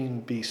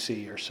 18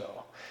 BC or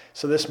so.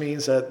 So this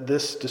means that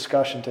this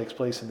discussion takes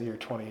place in the year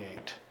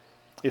 28.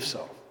 If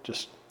so,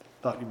 just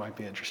thought you might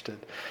be interested.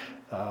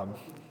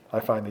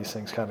 I find these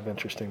things kind of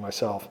interesting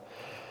myself.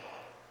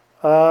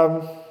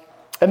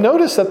 And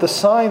notice that the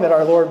sign that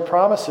our Lord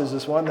promises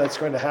is one that's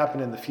going to happen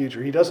in the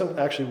future. He doesn't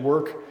actually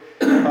work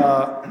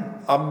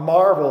a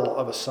marvel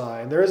of a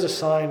sign. There is a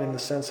sign in the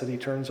sense that he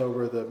turns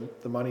over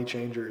the money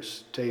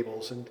changers'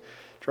 tables and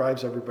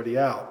drives everybody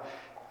out.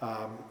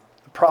 The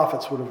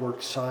prophets would have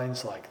worked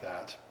signs like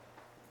that.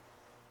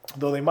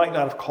 Though they might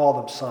not have called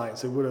them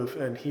signs. They would have,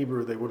 in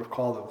Hebrew, they would have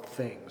called them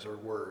things or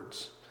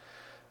words.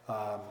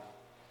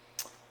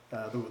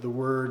 The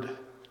word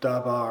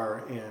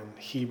davar in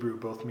Hebrew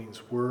both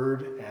means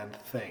word and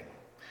thing.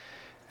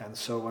 And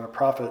so when a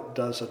prophet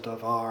does a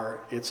davar,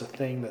 it's a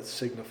thing that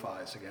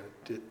signifies, again,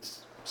 it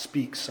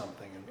speaks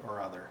something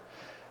or other.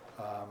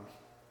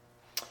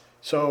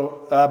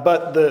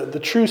 But the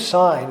true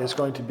sign is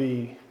going to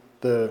be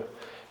the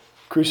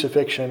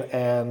crucifixion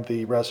and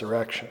the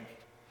resurrection.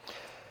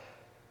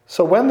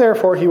 So when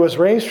therefore he was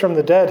raised from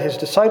the dead, his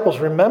disciples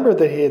remembered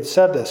that he had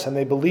said this, and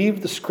they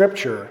believed the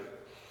scripture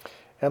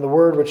and the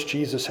word which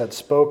Jesus had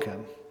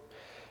spoken.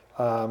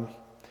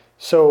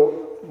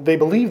 So they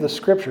believe the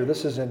scripture.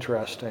 This is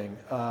interesting.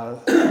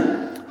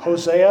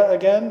 Hosea,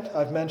 again,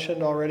 I've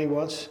mentioned already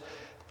once,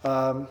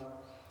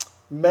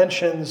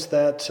 mentions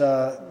that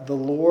the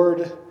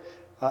Lord,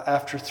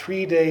 after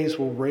 3 days,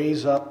 will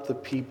raise up the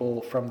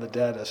people from the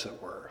dead, as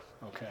it were.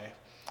 Okay,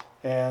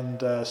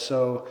 and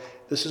so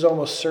this is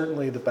almost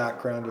certainly the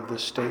background of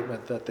this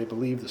statement that they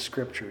believe the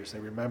scriptures. They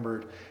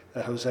remembered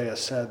that Hosea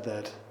said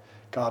that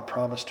God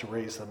promised to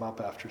raise them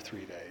up after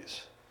 3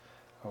 days.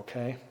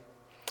 Okay.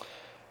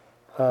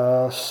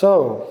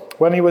 So,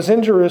 when he was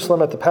in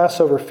Jerusalem at the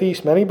Passover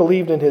feast, many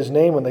believed in his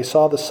name when they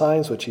saw the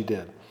signs which he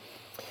did.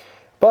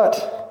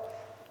 But,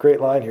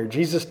 great line here,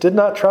 Jesus did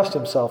not trust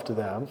himself to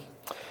them,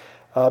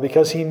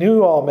 because he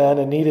knew all men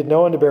and needed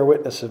no one to bear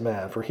witness of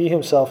man, for he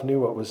himself knew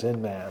what was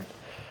in man.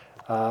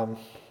 I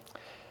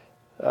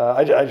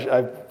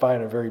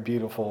find a very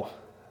beautiful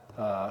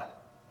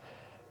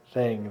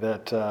thing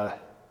that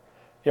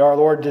our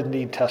Lord didn't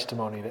need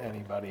testimony to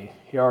anybody.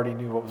 He already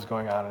knew what was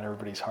going on in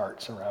everybody's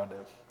hearts around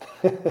him.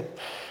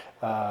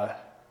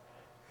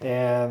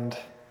 And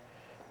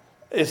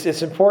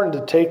it's important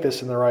to take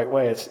this in the right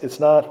way. It's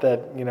not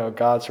that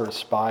God sort of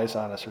spies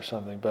on us or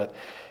something, but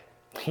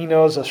he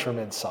knows us from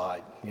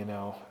inside.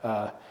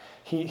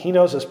 He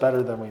knows us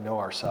better than we know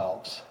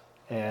ourselves,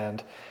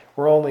 and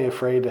we're only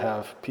afraid to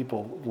have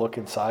people look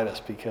inside us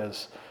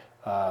because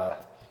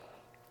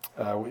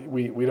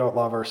we don't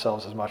love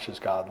ourselves as much as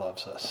God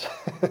loves us.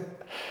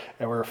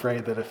 And we're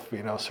afraid that if,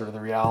 sort of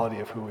the reality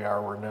of who we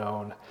are were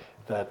known,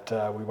 that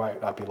we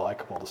might not be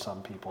likable to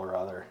some people or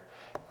other.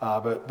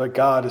 But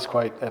God is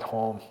quite at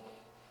home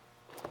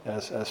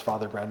as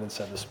Father Brendan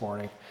said this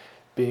morning,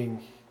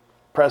 being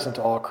present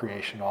to all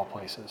creation, all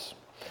places.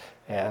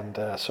 And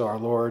so our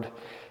Lord,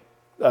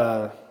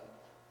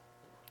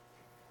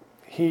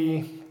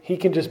 he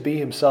can just be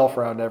himself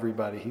around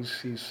everybody.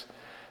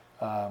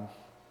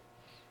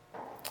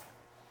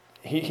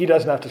 He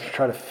doesn't have to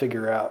try to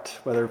figure out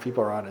whether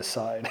people are on his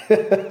side.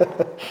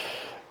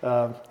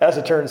 As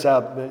it turns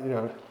out,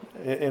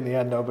 in the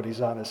end,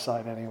 nobody's on his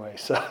side anyway.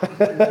 So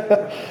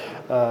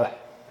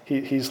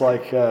he's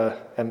like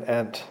an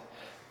ant.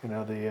 When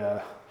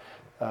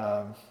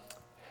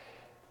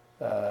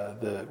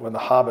the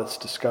hobbits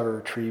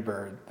discover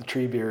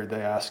Treebeard,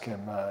 they ask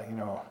him,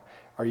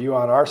 are you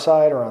on our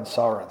side or on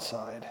Sauron's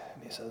side?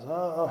 And he says,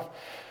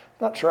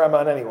 not sure I'm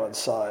on anyone's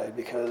side,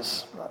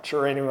 because I'm not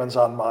sure anyone's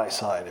on my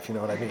side, if you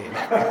know what I mean.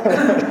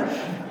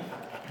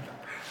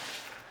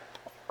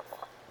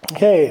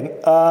 Okay,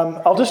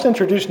 I'll just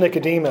introduce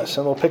Nicodemus,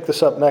 and we'll pick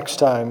this up next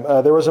time.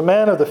 There was a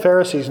man of the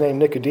Pharisees named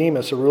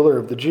Nicodemus, a ruler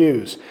of the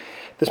Jews.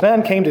 This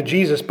man came to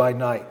Jesus by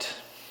night.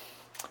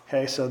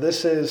 Okay, so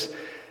this is,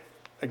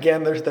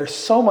 again, there's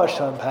so much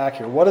to unpack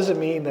here. What does it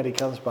mean that he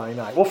comes by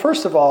night? Well,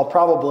 first of all,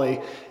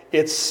 probably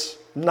it's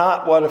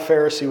not what a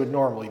Pharisee would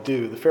normally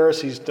do. The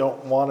Pharisees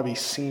don't want to be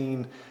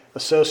seen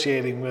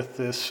associating with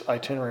this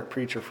itinerant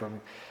preacher from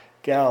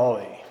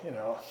Galilee,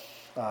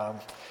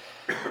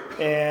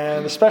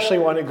 and especially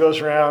when it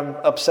goes around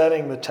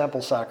upsetting the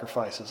temple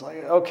sacrifices.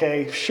 Like,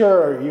 okay,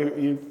 sure,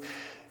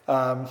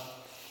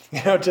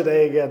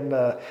 today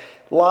again,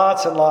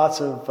 lots and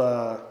lots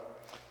of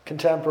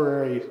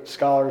contemporary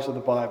scholars of the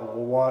Bible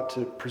will want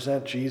to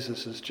present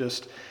Jesus as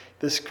just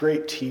this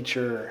great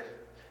teacher,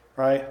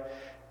 right?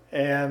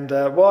 And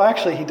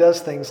actually, he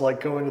does things like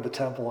go into the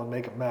temple and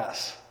make a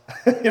mess.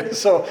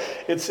 So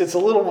he's a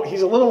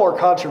little more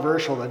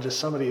controversial than just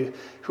somebody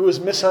who was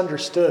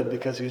misunderstood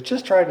because he was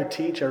just trying to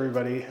teach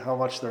everybody how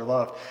much they're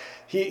loved.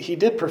 He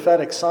did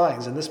prophetic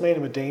signs, and this made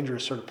him a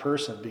dangerous sort of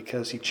person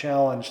because he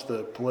challenged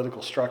the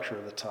political structure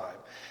of the time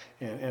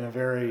in a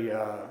very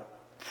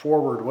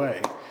forward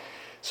way.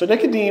 So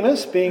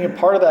Nicodemus, being a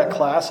part of that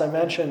class, I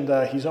mentioned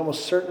he's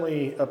almost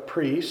certainly a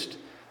priest,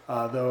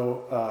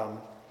 though.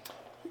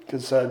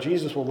 Because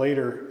Jesus will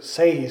later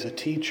say he's a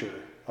teacher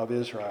of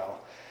Israel.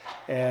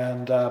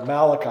 And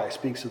Malachi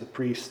speaks of the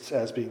priests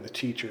as being the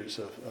teachers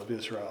of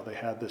Israel. They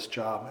had this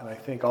job. And I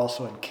think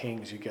also in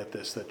Kings you get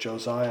this, that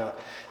Josiah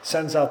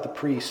sends out the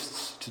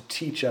priests to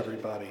teach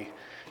everybody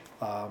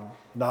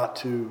not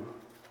to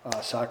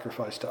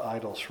sacrifice to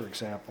idols, for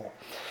example.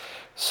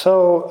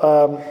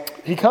 So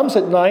he comes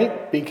at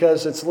night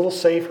because it's a little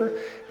safer,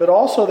 but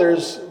also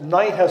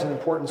night has an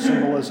important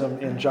symbolism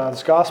in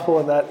John's gospel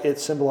in that it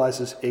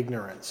symbolizes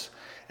ignorance,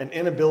 an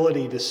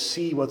inability to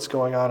see what's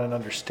going on and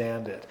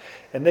understand it.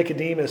 And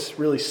Nicodemus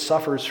really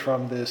suffers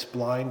from this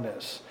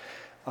blindness.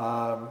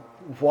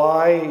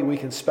 Why we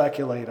can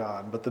speculate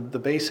on, but the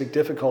basic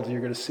difficulty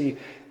you're going to see,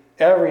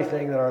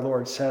 everything that our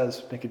Lord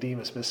says,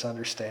 Nicodemus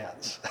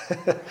misunderstands.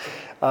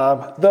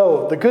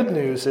 Though the good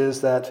news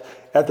is that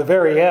at the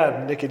very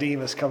end,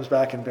 Nicodemus comes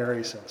back and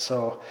buries him.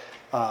 So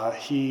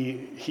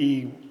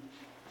he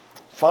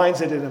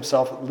finds it in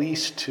himself at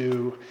least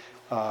to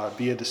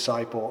be a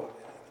disciple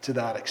to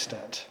that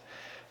extent.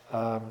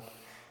 I'll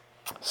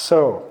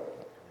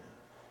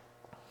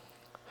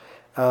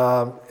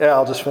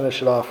just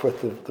finish it off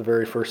with the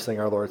very first thing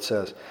our Lord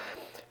says.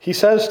 He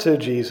says to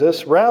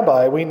Jesus,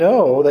 "Rabbi, we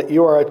know that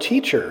you are a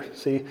teacher."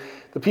 See,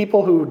 the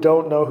people who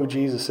don't know who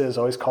Jesus is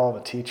always call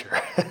him a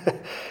teacher.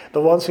 The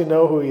ones who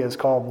know who he is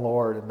call him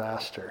Lord and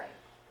Master.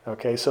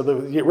 Okay, so the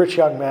rich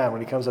young man,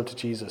 when he comes up to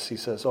Jesus, he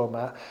says,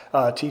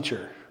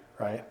 teacher,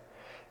 right?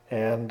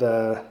 And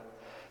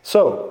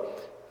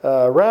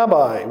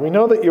Rabbi, we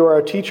know that you are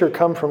a teacher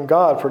come from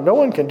God, for no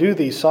one can do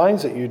these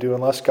signs that you do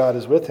unless God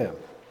is with him.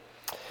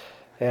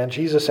 And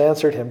Jesus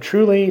answered him,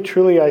 "Truly,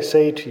 truly, I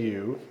say to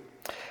you,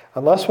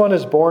 unless one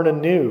is born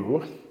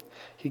anew,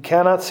 he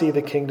cannot see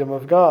the kingdom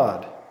of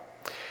God."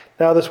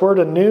 Now, this word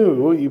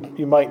anew,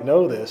 you might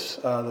know this.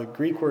 The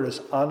Greek word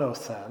is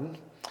anothen,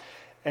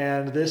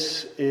 and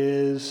this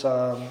is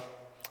an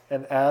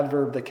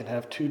adverb that can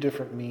have two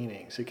different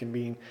meanings. It can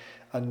mean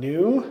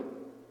anew,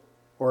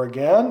 or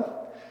again,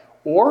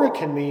 or it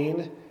can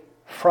mean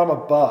from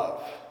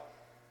above.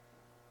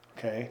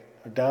 Okay,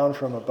 or down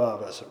from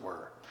above, as it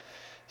were.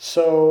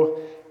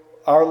 So,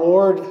 our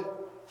Lord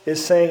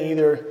is saying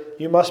either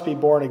you must be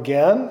born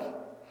again,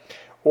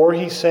 or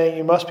he's saying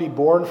you must be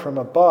born from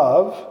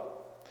above.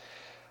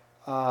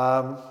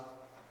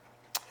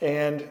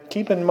 And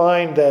keep in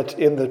mind that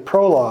in the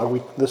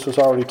prologue, this was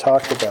already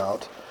talked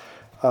about.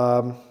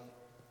 Where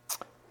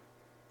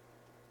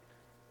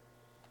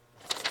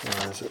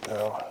is it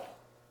now?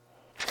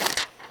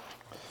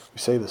 We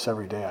say this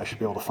every day. I should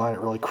be able to find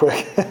it really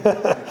quick.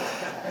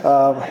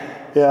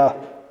 Yeah.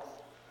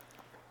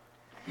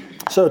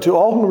 So to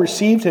all who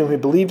received him, who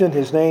believed in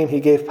his name, he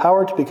gave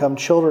power to become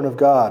children of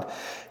God,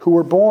 who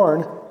were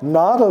born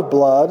not of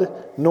blood,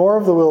 nor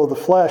of the will of the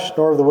flesh,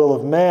 nor of the will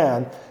of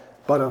man,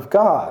 but of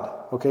God.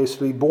 Okay, so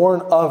to be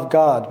born of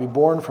God, to be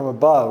born from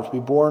above, to be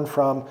born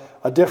from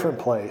a different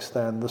place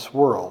than this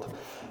world.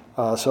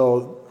 But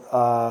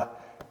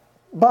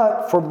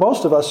for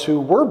most of us who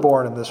were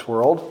born in this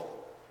world,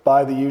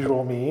 by the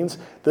usual means,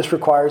 this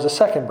requires a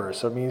second birth,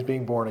 so it means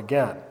being born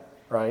again,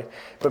 right?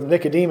 But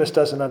Nicodemus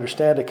doesn't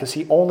understand it because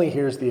he only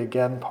hears the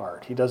again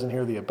part. He doesn't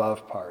hear the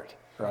above part,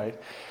 right?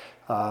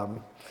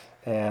 So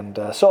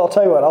I'll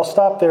tell you what, I'll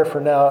stop there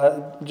for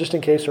now, just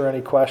in case there are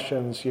any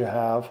questions you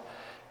have.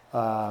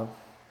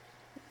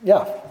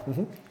 Yeah.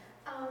 Mm-hmm.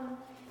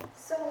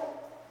 So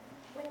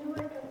when you were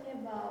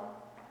talking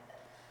about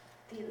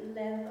the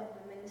length of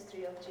the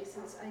ministry of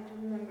Jesus, I do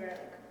remember, I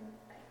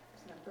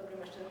was not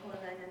pilgrimage to the Holy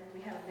Land, and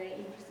we have a very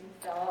interesting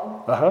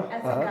fellow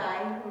as a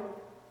guy who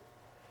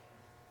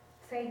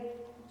said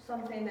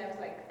something that was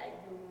like, I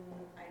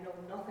know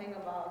nothing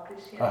about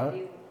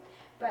Christianity,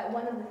 but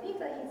one of the things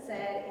that he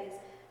said is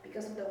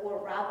because of the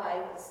word rabbi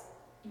was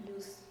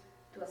used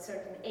to a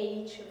certain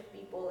age of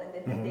people and the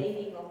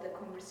dating of the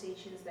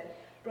conversations, that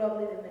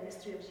probably the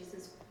ministry of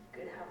Jesus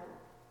could have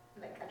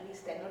like at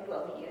least 10 or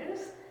 12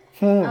 years.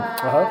 Do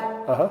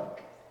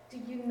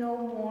you know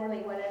more,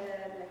 like what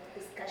are the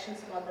discussions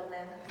about the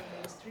length of the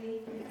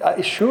ministry?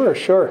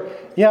 Sure.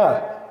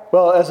 Yeah.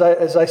 Well, as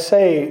I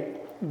say,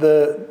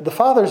 the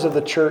fathers of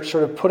the church,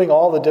 sort of putting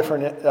all the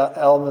different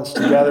elements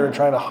together and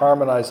trying to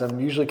harmonize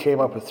them, usually came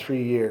up with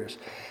 3 years.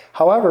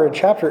 However, in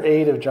chapter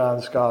 8 of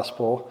John's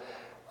Gospel,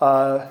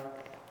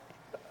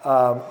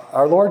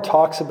 our Lord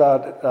talks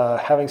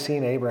about having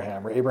seen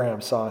Abraham, or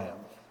Abraham saw him.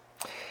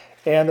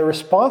 And the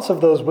response of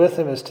those with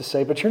him is to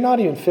say, but you're not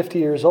even 50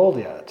 years old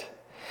yet.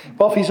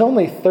 Well, if he's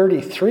only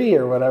 33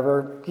 or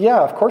whatever,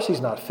 yeah, of course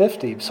he's not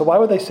 50. So why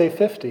would they say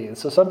 50? And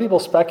so some people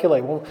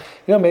speculate, well,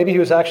 maybe he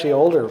was actually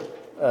older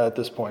at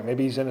this point.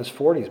 Maybe he's in his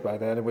 40s by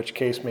then, in which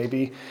case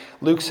maybe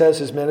Luke says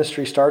his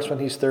ministry starts when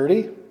he's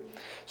 30.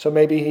 So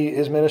maybe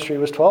his ministry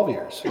was 12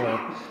 years.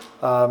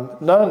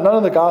 None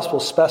of the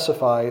Gospels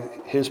specify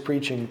his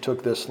preaching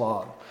took this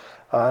long.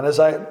 And as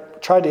I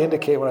tried to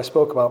indicate when I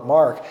spoke about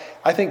Mark,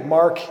 I think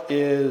Mark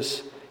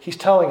he's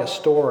telling a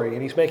story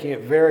and he's making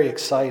it very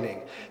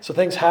exciting. So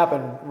things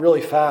happen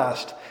really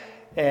fast.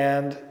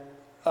 And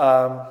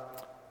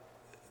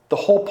the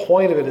whole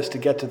point of it is to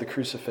get to the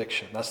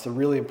crucifixion. That's the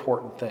really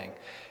important thing.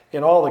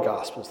 In all the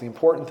Gospels, the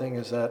important thing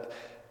is that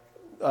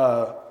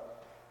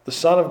the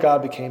Son of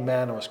God became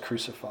man and was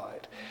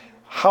crucified.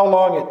 How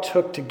long it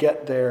took to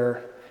get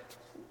there,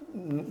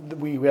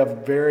 we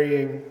have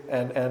varying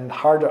and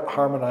hard to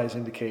harmonize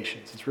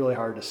indications. It's really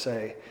hard to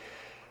say.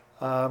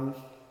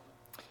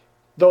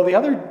 Though the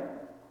other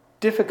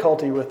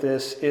difficulty with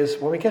this is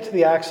when we get to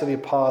the Acts of the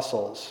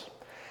Apostles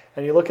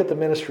and you look at the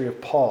ministry of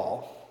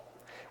Paul,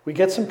 we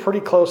get some pretty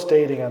close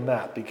dating on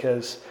that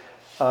because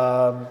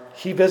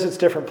he visits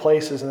different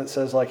places and it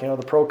says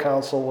the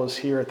proconsul was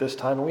here at this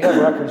time, and we have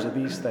records of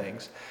these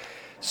things.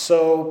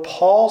 So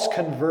Paul's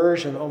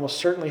conversion almost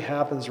certainly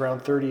happens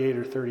around 38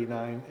 or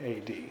 39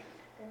 AD.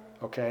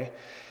 Okay?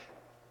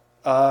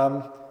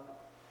 The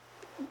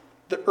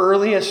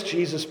earliest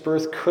Jesus'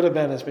 birth could have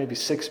been as maybe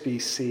 6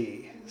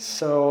 BC.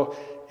 So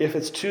if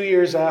it's 2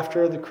 years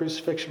after the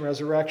crucifixion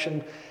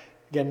resurrection,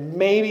 again,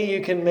 maybe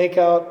you can make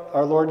out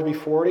our Lord to be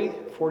 40,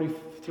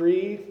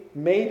 43,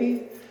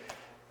 maybe.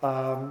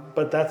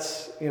 But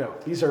that's,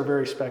 these are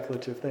very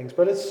speculative things,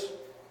 but it's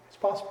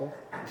possible.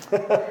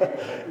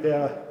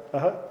 Yeah.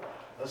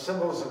 The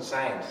symbols and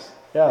signs.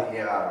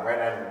 Yeah.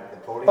 Right on the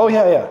podium. Oh,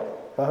 yeah.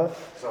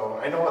 So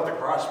I know what the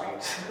cross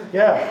means.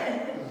 Yeah.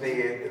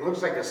 It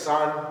looks like a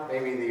sun,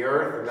 maybe the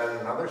earth, and then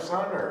another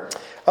sun, or?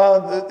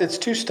 It's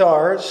 2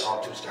 stars.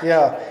 Oh, 2 stars.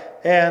 Yeah.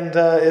 And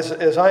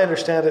as I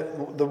understand it,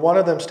 one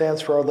of them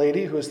stands for Our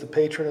Lady, who is the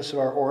patroness of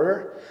our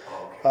order.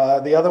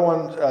 The other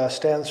one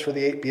stands for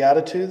the 8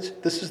 Beatitudes.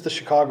 This is the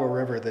Chicago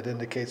River that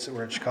indicates that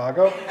we're in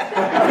Chicago.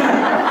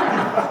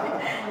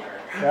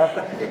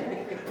 Yeah.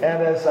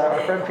 And as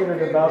our friend Peter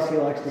Dembowski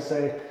likes to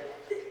say,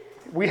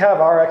 we have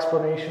our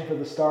explanation for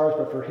the stars,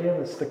 but for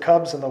him it's the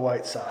Cubs and the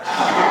White Sox.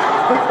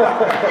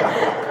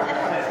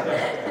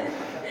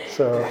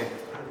 So,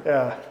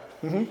 yeah.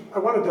 Mm-hmm. I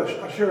wanted to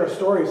share a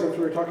story since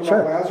we were talking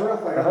about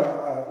Lazarus. I have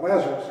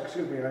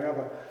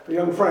a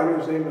young friend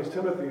whose name is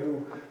Timothy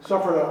who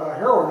suffered a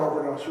heroin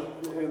overdose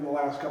in the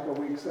last couple of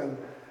weeks, and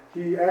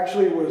he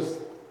actually was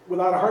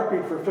without a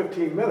heartbeat for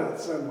 15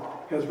 minutes and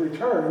has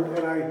returned.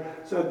 And I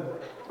said,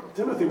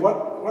 Timothy,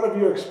 what have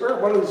you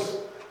experienced? What is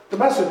the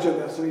message in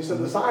this? And he said,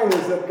 the sign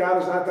is that God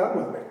is not done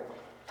with me.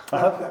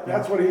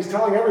 That's what he's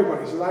telling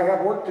everybody. He says, I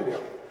have work to do.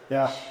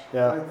 Yeah.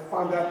 I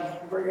found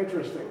that very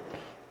interesting.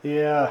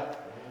 Yeah.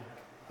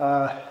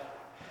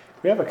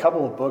 We have a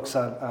couple of books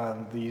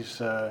on these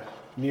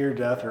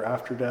near-death or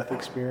after-death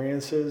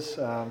experiences.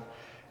 And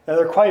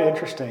they're quite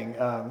interesting.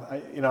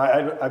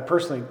 I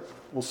personally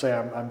will say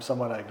I'm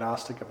somewhat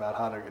agnostic about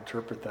how to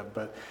interpret them,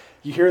 but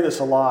you hear this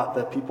a lot,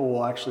 that people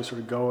will actually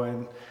sort of go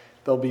in,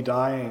 they'll be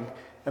dying,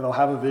 and they'll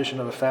have a vision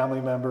of a family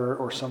member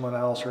or someone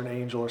else or an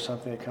angel or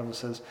something that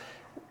comes and says,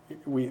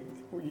 we're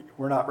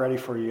not ready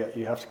for you yet.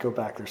 You have to go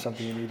back. There's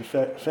something you need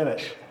to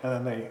finish.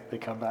 And then they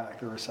come back.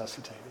 They're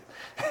resuscitated.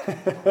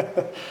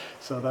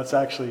 So that's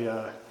actually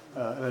an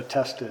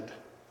attested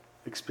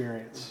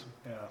experience.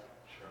 Yeah.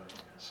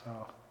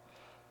 So.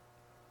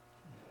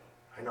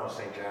 I know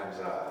St. John's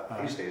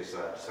feast day is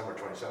December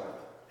 27th.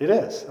 It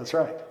is. That's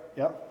right.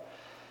 Yep.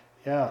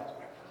 Yeah.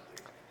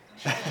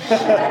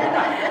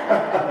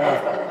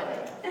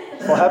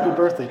 Well, happy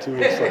birthday 2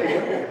 weeks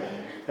later.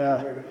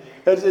 Yeah.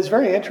 It's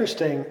very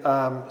interesting.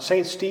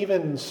 St.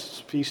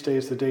 Stephen's feast day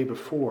is the day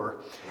before.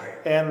 Right.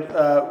 And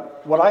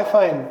what I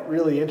find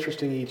really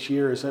interesting each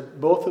year is that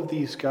both of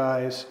these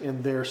guys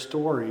in their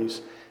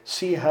stories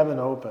see heaven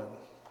open.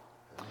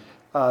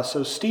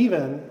 So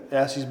Stephen,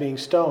 as he's being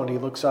stoned, he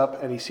looks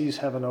up and he sees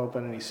heaven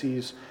open and he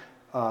sees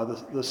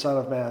the Son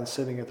of Man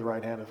sitting at the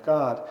right hand of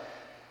God.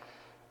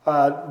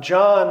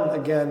 John,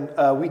 again,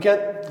 we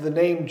get the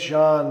name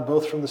John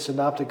both from the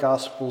Synoptic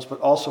Gospels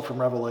but also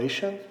from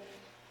Revelation,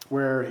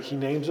 where he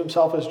names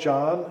himself as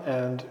John.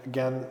 And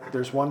again,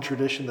 there's one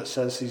tradition that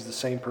says he's the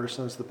same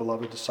person as the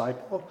beloved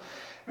disciple.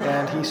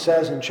 And he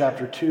says in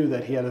chapter 2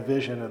 that he had a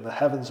vision and the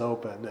heavens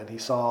opened and he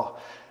saw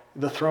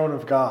the throne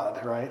of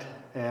God, right?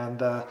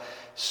 And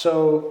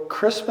so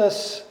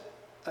Christmas,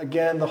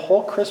 again, the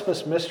whole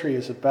Christmas mystery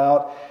is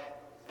about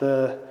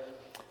the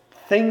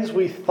things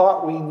we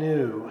thought we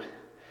knew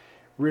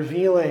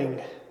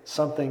revealing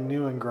something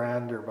new and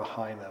grander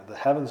behind them. The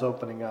heavens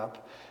opening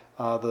up,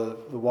 the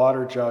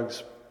water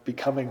jugs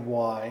becoming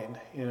wine.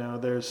 You know,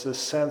 there's this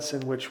sense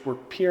in which we're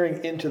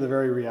peering into the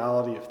very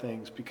reality of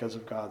things because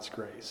of God's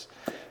grace.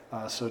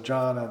 So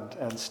John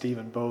and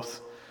Stephen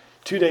both,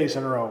 2 days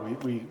in a row,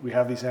 we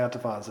have these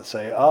antiphons that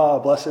say,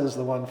 blessed is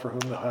the one for whom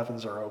the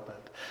heavens are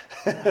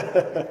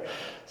opened.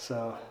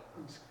 So,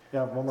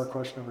 yeah, one more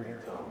question over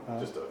here.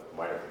 Just a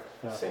minor.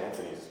 Yeah. St.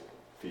 Anthony's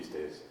feast day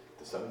is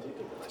the 17th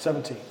or the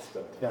 17th.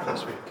 17th? Yeah,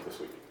 this week. This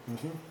week.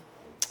 Mm-hmm.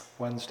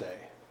 Wednesday.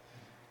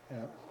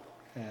 Yeah.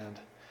 And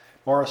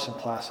Morris and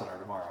Placid are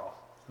tomorrow,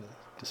 the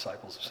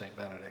disciples of St.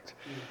 Benedict.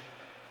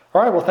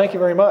 All right, well, thank you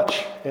very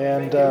much.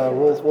 And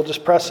we'll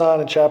just press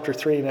on in chapter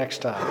 3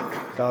 next time,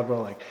 God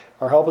willing.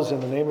 Our help is in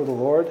the name of the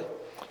Lord,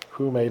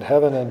 who made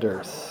heaven and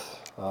earth.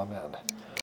 Amen.